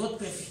was not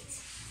perfect.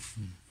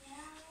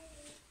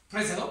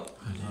 Praise the Lord.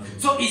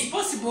 So it's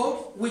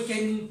possible we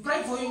can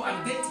pray for you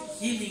and get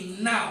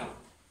healing now.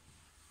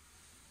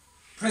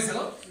 Praise the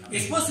Lord.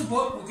 It's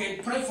possible we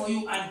can pray for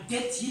you and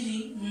get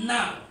healing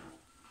now.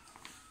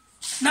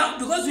 Now,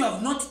 because you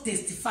have not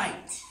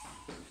testified,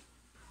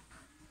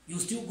 you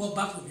still go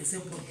back with the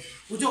same problem.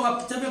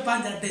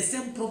 The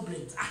same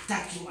problems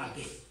attack you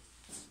again.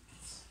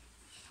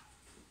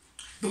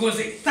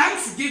 Because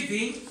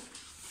thanksgiving,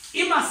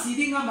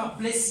 a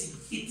blessing,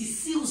 it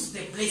seals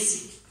the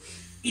blessing.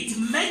 It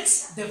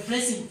makes the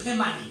blessing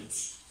permanent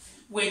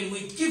when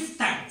we give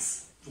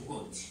thanks to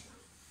God.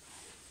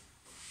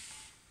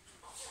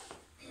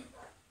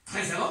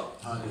 Praise the Lord.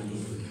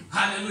 Hallelujah.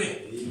 Hallelujah.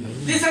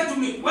 Listen to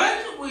me.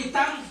 When we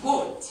thank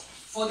God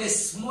for the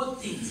small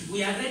things,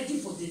 we are ready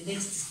for the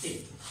next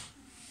step.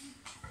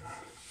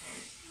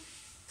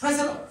 Praise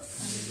the Lord.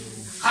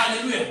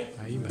 Hallelujah.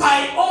 Amen.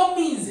 By all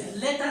means,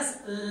 let us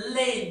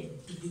learn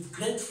to be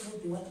grateful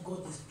to what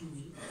God is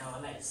doing in our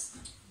lives.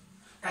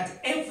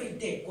 That every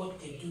day God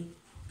can do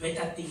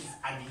better things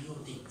and new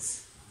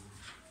things.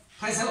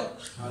 Praise the Lord.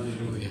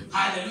 Hallelujah.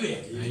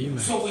 Hallelujah. Amen.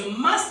 So we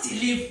must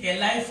live a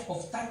life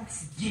of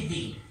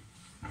thanksgiving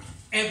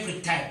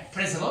every time.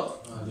 Praise the Lord.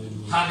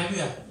 Hallelujah.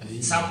 Hallelujah.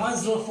 Amen. Psalm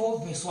 104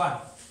 verse 1.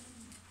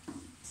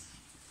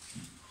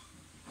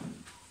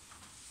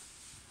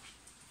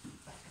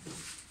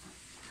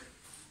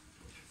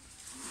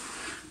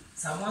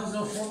 Psalm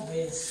 104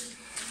 verse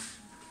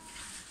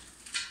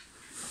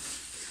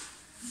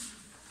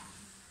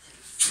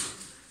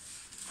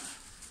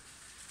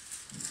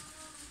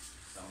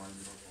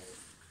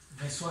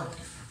Verse 1.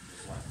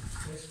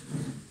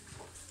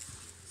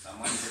 Psalm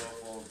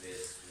 104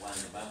 verse 1,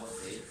 the Bible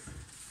says,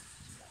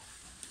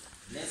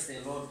 bless the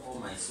Lord, O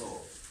my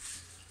soul.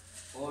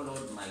 O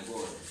Lord my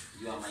God,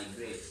 you are my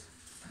grace.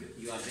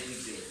 You are very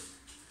great.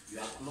 You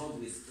are clothed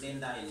with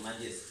splendor and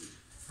majesty.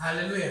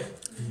 Hallelujah.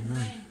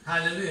 Amen.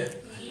 Hallelujah.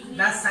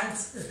 That's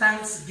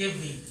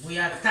thanksgiving. We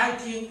are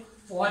thanking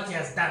for what He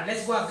has done.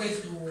 Let's go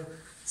again to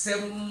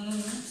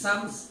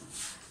Psalms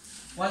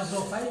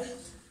 105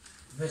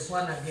 verse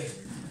 1 again.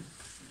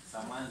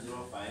 Psalm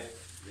 105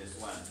 verse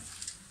 1.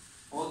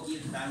 Oh,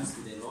 give thanks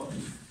to the Lord.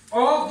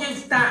 Oh, give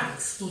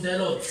thanks to the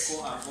Lord.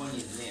 Call upon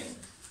His name.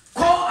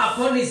 Call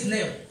upon His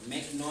name.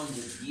 Make known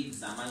His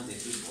deeds among the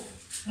people.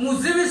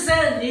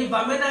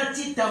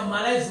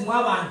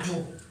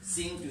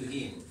 Sing to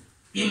Him.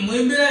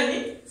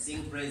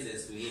 Sing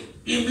praises to Him.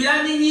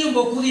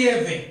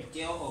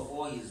 Tell of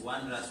all His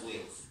wondrous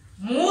works.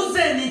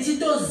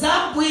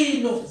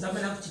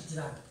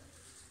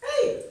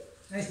 Hey,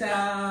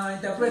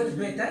 interpret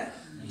better.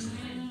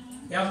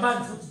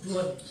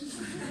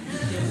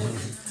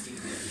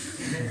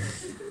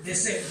 The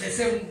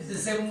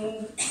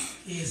same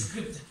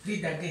script.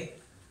 Read again.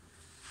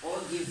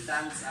 All give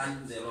thanks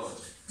unto the Lord.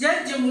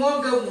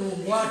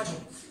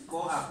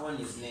 Call upon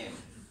His name.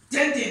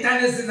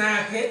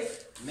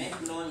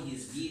 Make known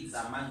His deeds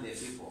among the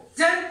people.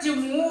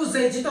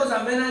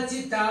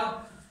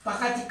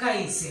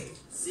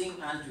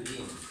 Sing unto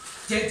Him.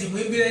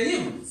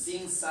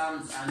 Sing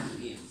psalms unto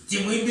Him.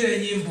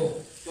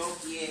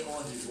 Talk ye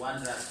all His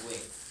wondrous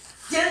works.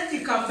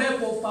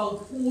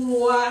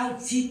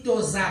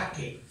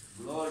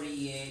 Glory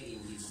ye in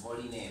His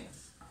holy name.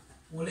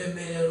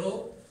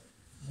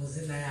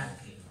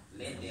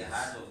 Let the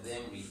heart of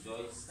them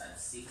rejoice that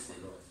seek the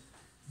Lord.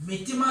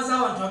 Mitima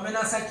za watu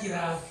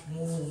wamenasakira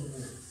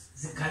Mungu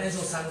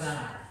zikalezo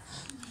sangara.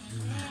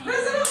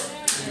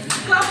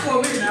 Clap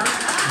for me now.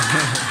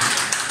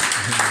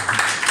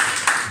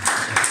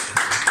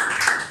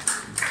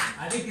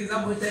 I think it's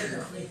about to take the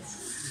plate.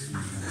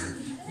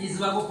 This is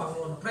what we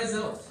go. Praise the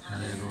Lord.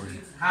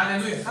 Hallelujah.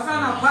 Hallelujah.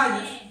 Hapana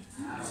kwani.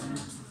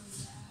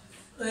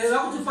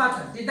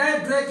 Did I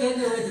break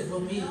any weight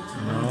from me?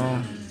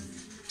 No.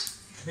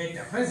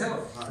 Better. Praise the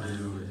Lord.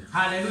 Hallelujah.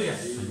 Hallelujah.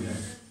 Amen.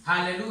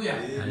 Hallelujah.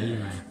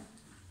 Amen.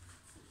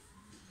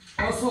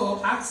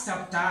 Also, Acts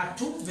chapter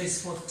 2,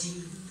 verse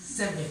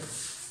 47.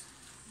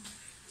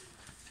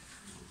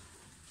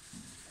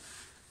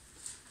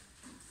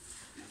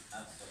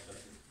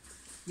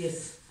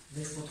 Yes,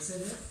 verse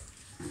 47.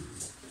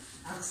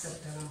 Acts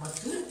chapter number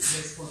 2,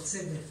 verse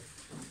 47.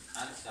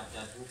 Acts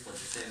chapter 2,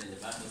 47, the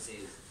Bible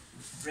says,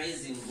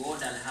 praising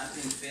God and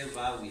having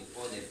favor with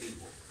all the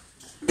people.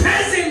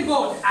 Praising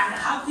God and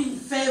having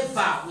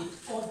favor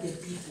with all the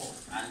people.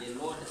 And the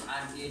Lord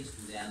added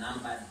to their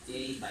number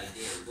day by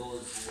day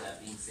those who were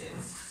being saved.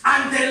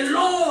 And the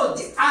Lord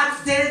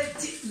added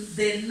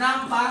the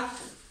number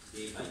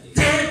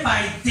day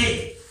by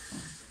day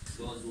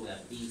Those who were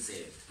being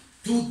saved.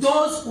 to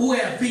those who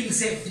were being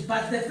saved.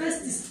 But the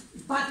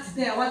first part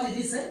there, what did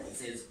he say? It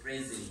says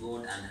praising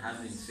God and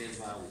having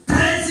favor with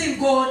Praising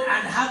God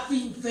and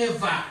having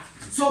favor.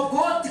 So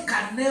God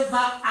can never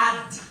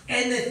add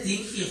anything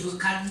if we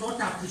cannot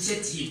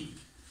appreciate Him.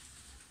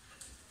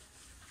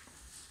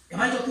 Am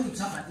I talking to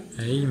somebody?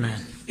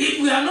 Amen.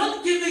 If we are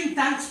not giving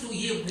thanks to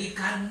Him, we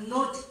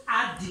cannot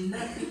add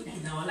nothing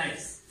in our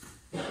lives.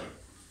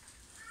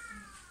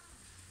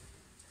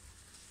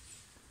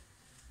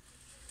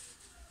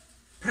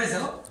 Praise the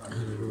Lord.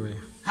 Hallelujah.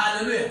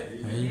 Hallelujah.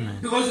 Amen.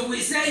 Because we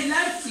say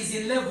life is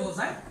in levels,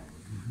 right?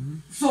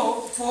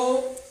 So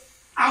for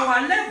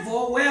our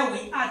level where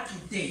we are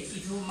today,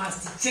 if we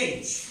must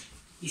change,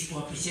 is to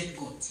appreciate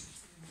God.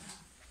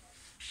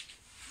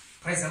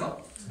 Praise the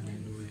Lord.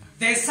 Hallelujah.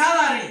 The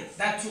salary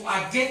that you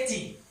are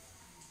getting,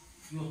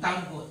 you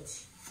thank God.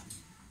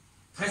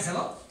 Praise the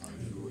Lord.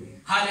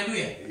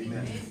 Hallelujah.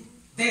 Amen.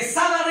 The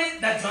salary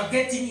that you are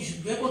getting, you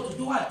should be able to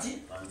do what?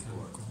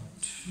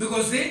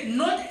 Because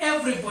not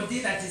everybody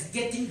that is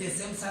getting the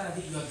same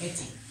salary you are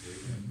getting.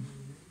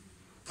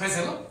 Praise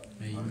the Lord.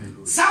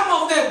 Amen.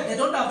 Some of them, they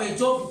don't have a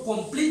job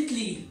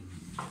completely.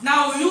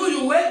 Now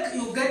you work,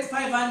 you get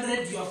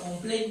 500, you are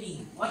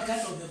complaining. What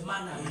kind of a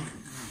man are you?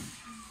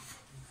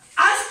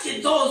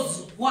 Ask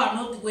those who are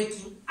not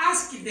working,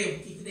 ask them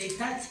if they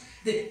touch,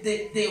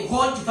 they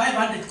hold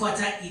 500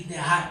 quarter in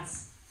their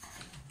hands.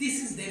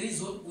 This is the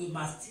reason we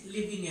must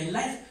live in a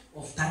life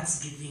of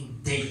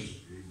thanksgiving daily.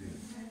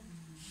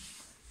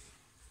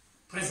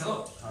 Praise the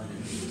Lord.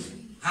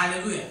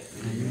 Hallelujah.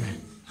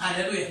 Amen.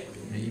 Hallelujah.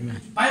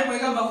 Amen. Bible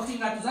igamba kuti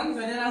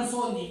ngatuzamverera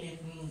nsoni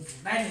nemuntu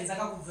naye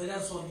nenzaka kumverera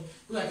nsoni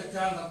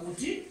kuyatetanga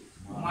kuti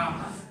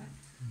mwamba.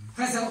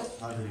 Praise the Lord.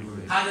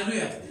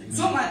 Hallelujah.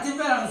 So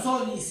ngatimvera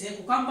nsoni ise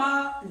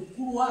kukamba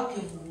ukulu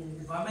wake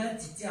Mulungu pamene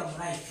titia mu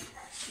life.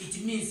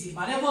 It means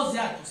malevels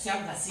yathu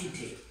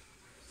siyangasinthe.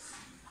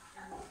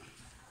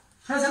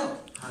 Praise the Lord.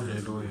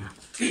 Hallelujah.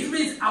 It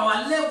means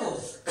our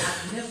levels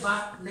have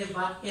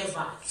never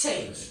ever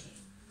changed.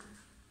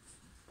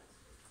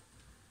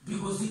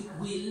 Because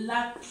we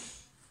lack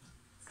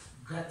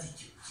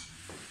gratitude.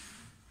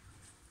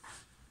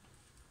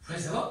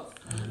 Praise the Lord.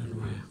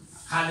 Hallelujah.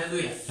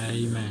 Hallelujah.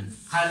 Amen.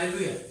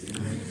 Hallelujah.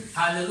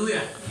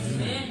 Hallelujah.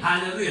 Amen.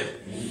 Hallelujah.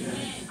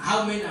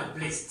 How many are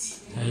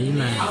blessed?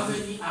 Amen. How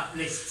many are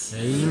blessed?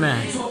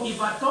 Amen. So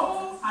if at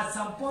all at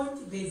some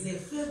point there is a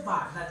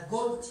favor that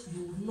God,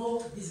 you know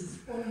this is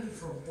only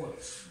from God.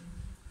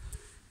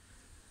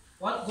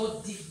 What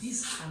God did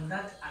this and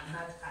that and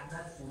that and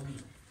that for me.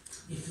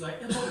 If you are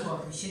able to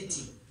appreciate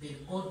Him, then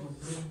God will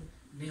bring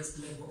next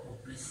level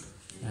of blessing.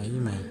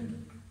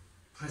 Amen.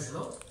 Praise the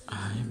Lord.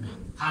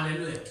 Amen.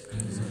 Hallelujah.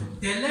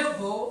 The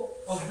level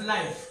of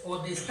life or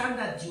the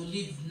standard you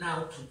live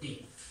now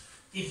today,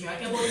 if you are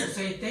able to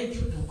say thank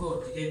you to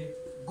God, then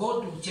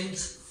God will change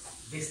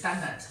the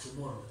standard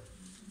tomorrow.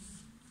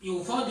 You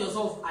will find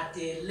yourself at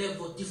a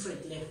level,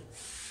 different level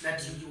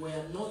that you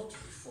were not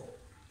before.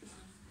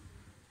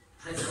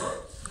 Praise the Lord.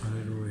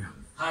 Hallelujah.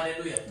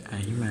 Hallelujah.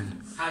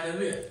 Amen.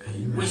 Hallelujah.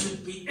 Amen. We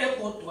should be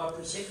able to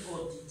appreciate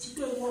God.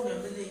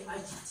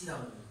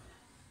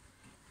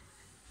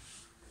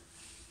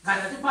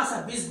 Kana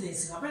tipasa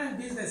business, kapana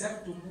business ya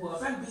kutumbua,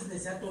 kapana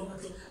business ya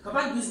tomato,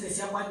 kapana business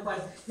ya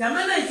kwani.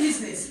 Yamana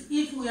business,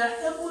 if we are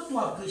able to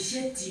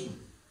appreciate Him,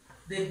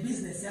 the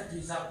business ya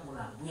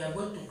tuizakula, we are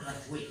going to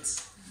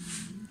graduate.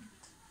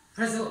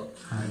 Praise the Lord.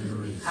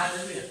 Hallelujah.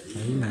 Hallelujah.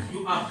 Amen.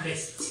 You are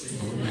blessed.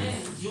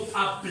 Amen. You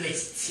are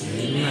blessed.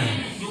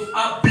 Amen. You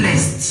are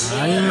blessed.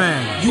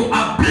 Amen. You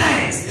are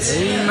blessed.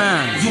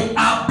 Amen. You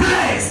are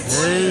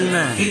blessed.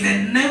 Amen. In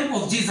the name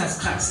of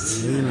Jesus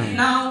Christ. Amen.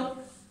 Now,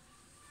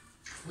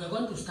 we are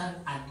going to stand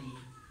and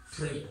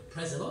pray.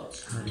 Praise the Lord.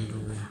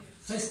 Hallelujah.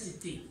 First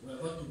thing, we are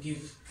going to give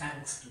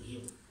thanks to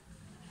Him.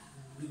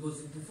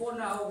 Because before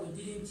now,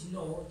 we didn't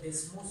know the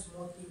small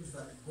things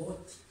that God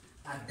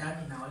had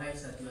done in our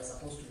lives that we are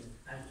supposed to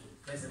thank Him.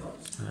 Praise the Lord.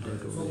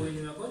 Hallelujah. So when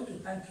we are going to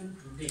thank Him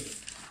today,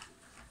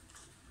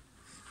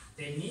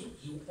 then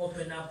He will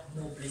open up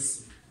more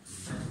blessing.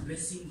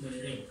 Blessing will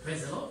rain.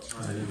 Praise the Lord.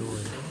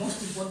 Hallelujah. The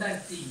most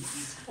important thing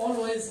is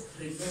always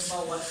remember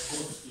what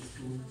God is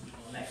doing in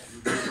your life.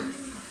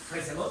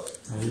 Praise the Lord.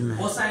 Amen.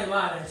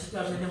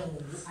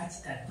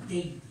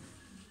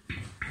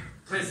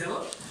 Praise the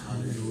Lord.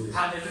 Hallelujah.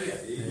 Hallelujah.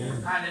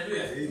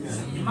 Hallelujah.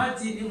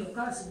 Imagine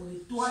mukasi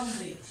with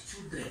 200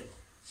 children.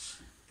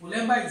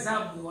 Remember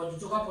example, what you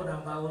talk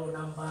about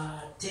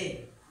number 10.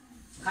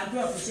 Can you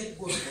appreciate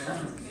God for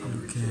that?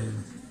 Okay.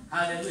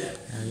 Hallelujah.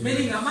 Amen.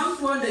 Meaning among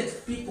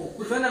 200 people,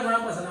 could find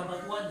number was number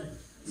 200.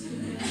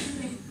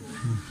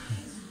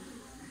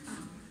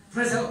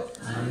 Praise the Lord.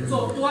 So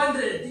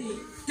 200,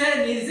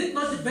 10, is it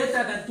not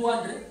better than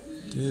 200?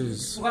 It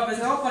is. Number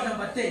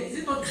 10, is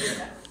it not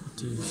better?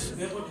 It is.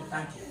 Be able to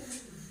thank you.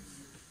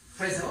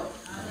 Praise the Lord.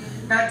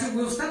 That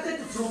we've started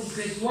from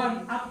grade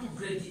 1 up to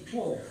grade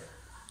 12.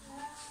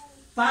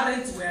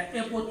 Parents were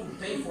able to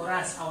pay for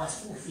us our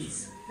school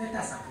fees. Let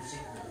us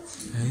appreciate God.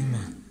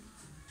 Amen.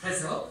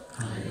 Praise the Lord.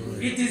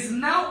 Hallelujah. It is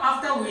now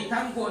after we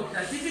thank God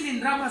that even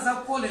in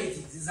Ramazan College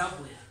it is up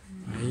there.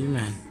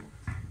 Amen.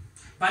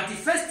 But the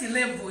first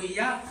level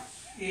here,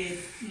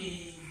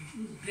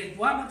 grade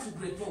 1 to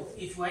grade 12,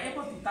 if we are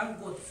able to thank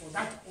God for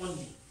that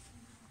only,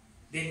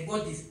 then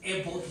God is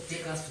able to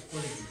take us to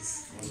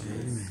colleges.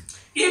 Amen.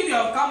 If you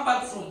have come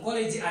back from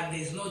college and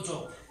there is no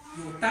job,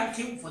 you will thank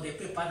Him for the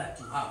paper that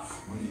you have.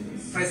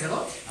 Praise the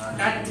Lord.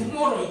 That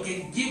tomorrow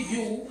He can give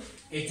you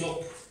a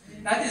job.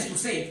 That is to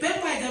say,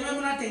 paper is a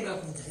memory.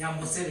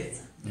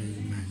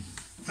 Amen.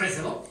 Praise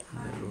the Lord.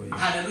 Hallelujah.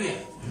 Hallelujah.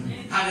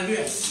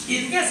 Hallelujah.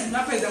 In case you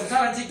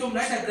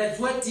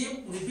graduate team,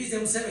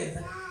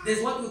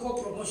 there's what we call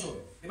promotion.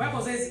 The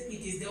Bible says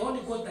it is the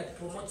only God that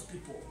promotes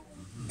people.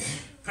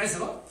 Praise the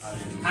Lord.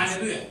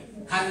 Hallelujah.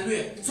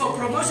 Hallelujah. So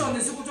promotion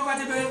is from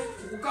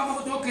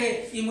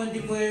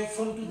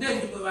today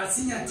we are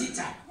senior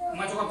teacher.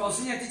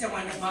 Senior teacher,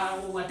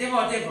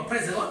 whatever.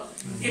 Praise the Lord.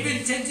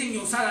 Even changing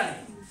your salary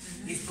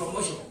is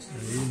promotion.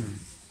 Amen.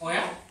 Oh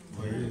yeah?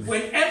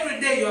 When every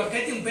day you are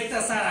getting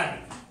better salary,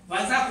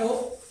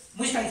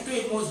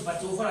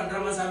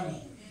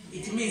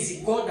 it means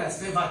God has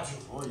favored you.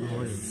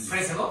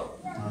 Praise the Lord.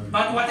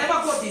 But whatever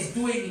God is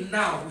doing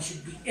now, we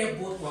should be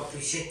able to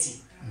appreciate it.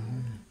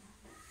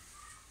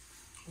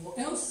 Or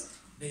else,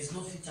 there is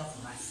no future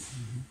for us.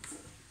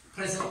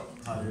 Praise the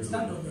Lord.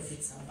 Stand on your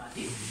feet,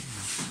 somebody.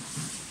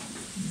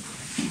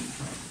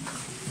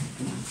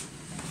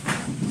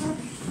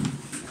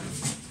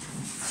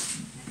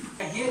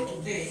 Here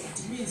today,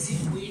 it means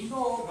if we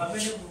know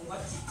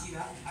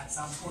at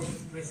some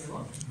point. Praise the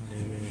Lord.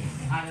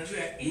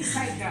 Hallelujah.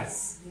 Inside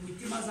us, we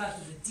praise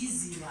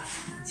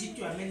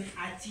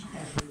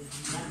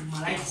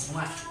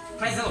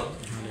the Lord.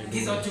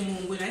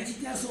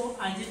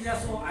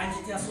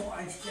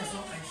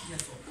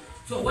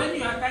 So when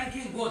you are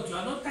thanking God, you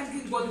are not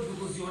thanking God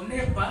because your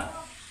neighbor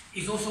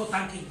is also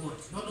thanking God.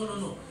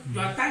 No. You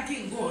are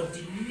thanking God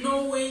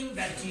knowing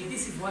that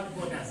this is what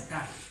God has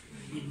done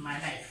in my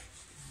life.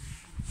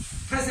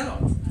 Praise the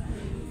Lord.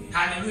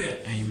 Hallelujah.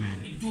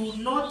 Amen. Do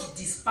not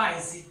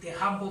despise the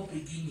humble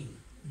beginning.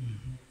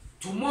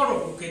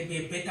 Tomorrow you can be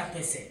a better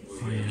person.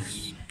 Oh,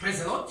 yes. Praise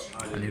the Lord.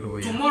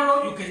 Hallelujah.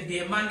 Tomorrow you can be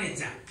a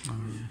manager. Oh,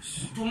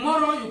 yes.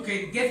 Tomorrow you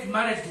can get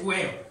married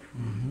well.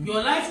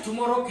 Your life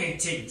tomorrow can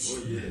change.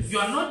 Oh, yes. You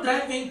are not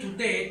driving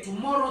today,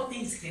 tomorrow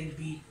things can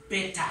be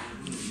better.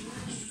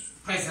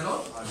 Praise the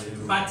Lord.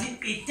 Hallelujah. But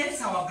it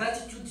takes our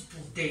gratitude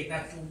today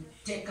that will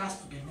take us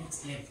to the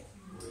next level.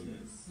 Oh,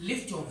 yes.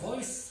 Lift your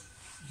voice.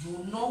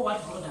 You know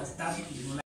what God has done in your life.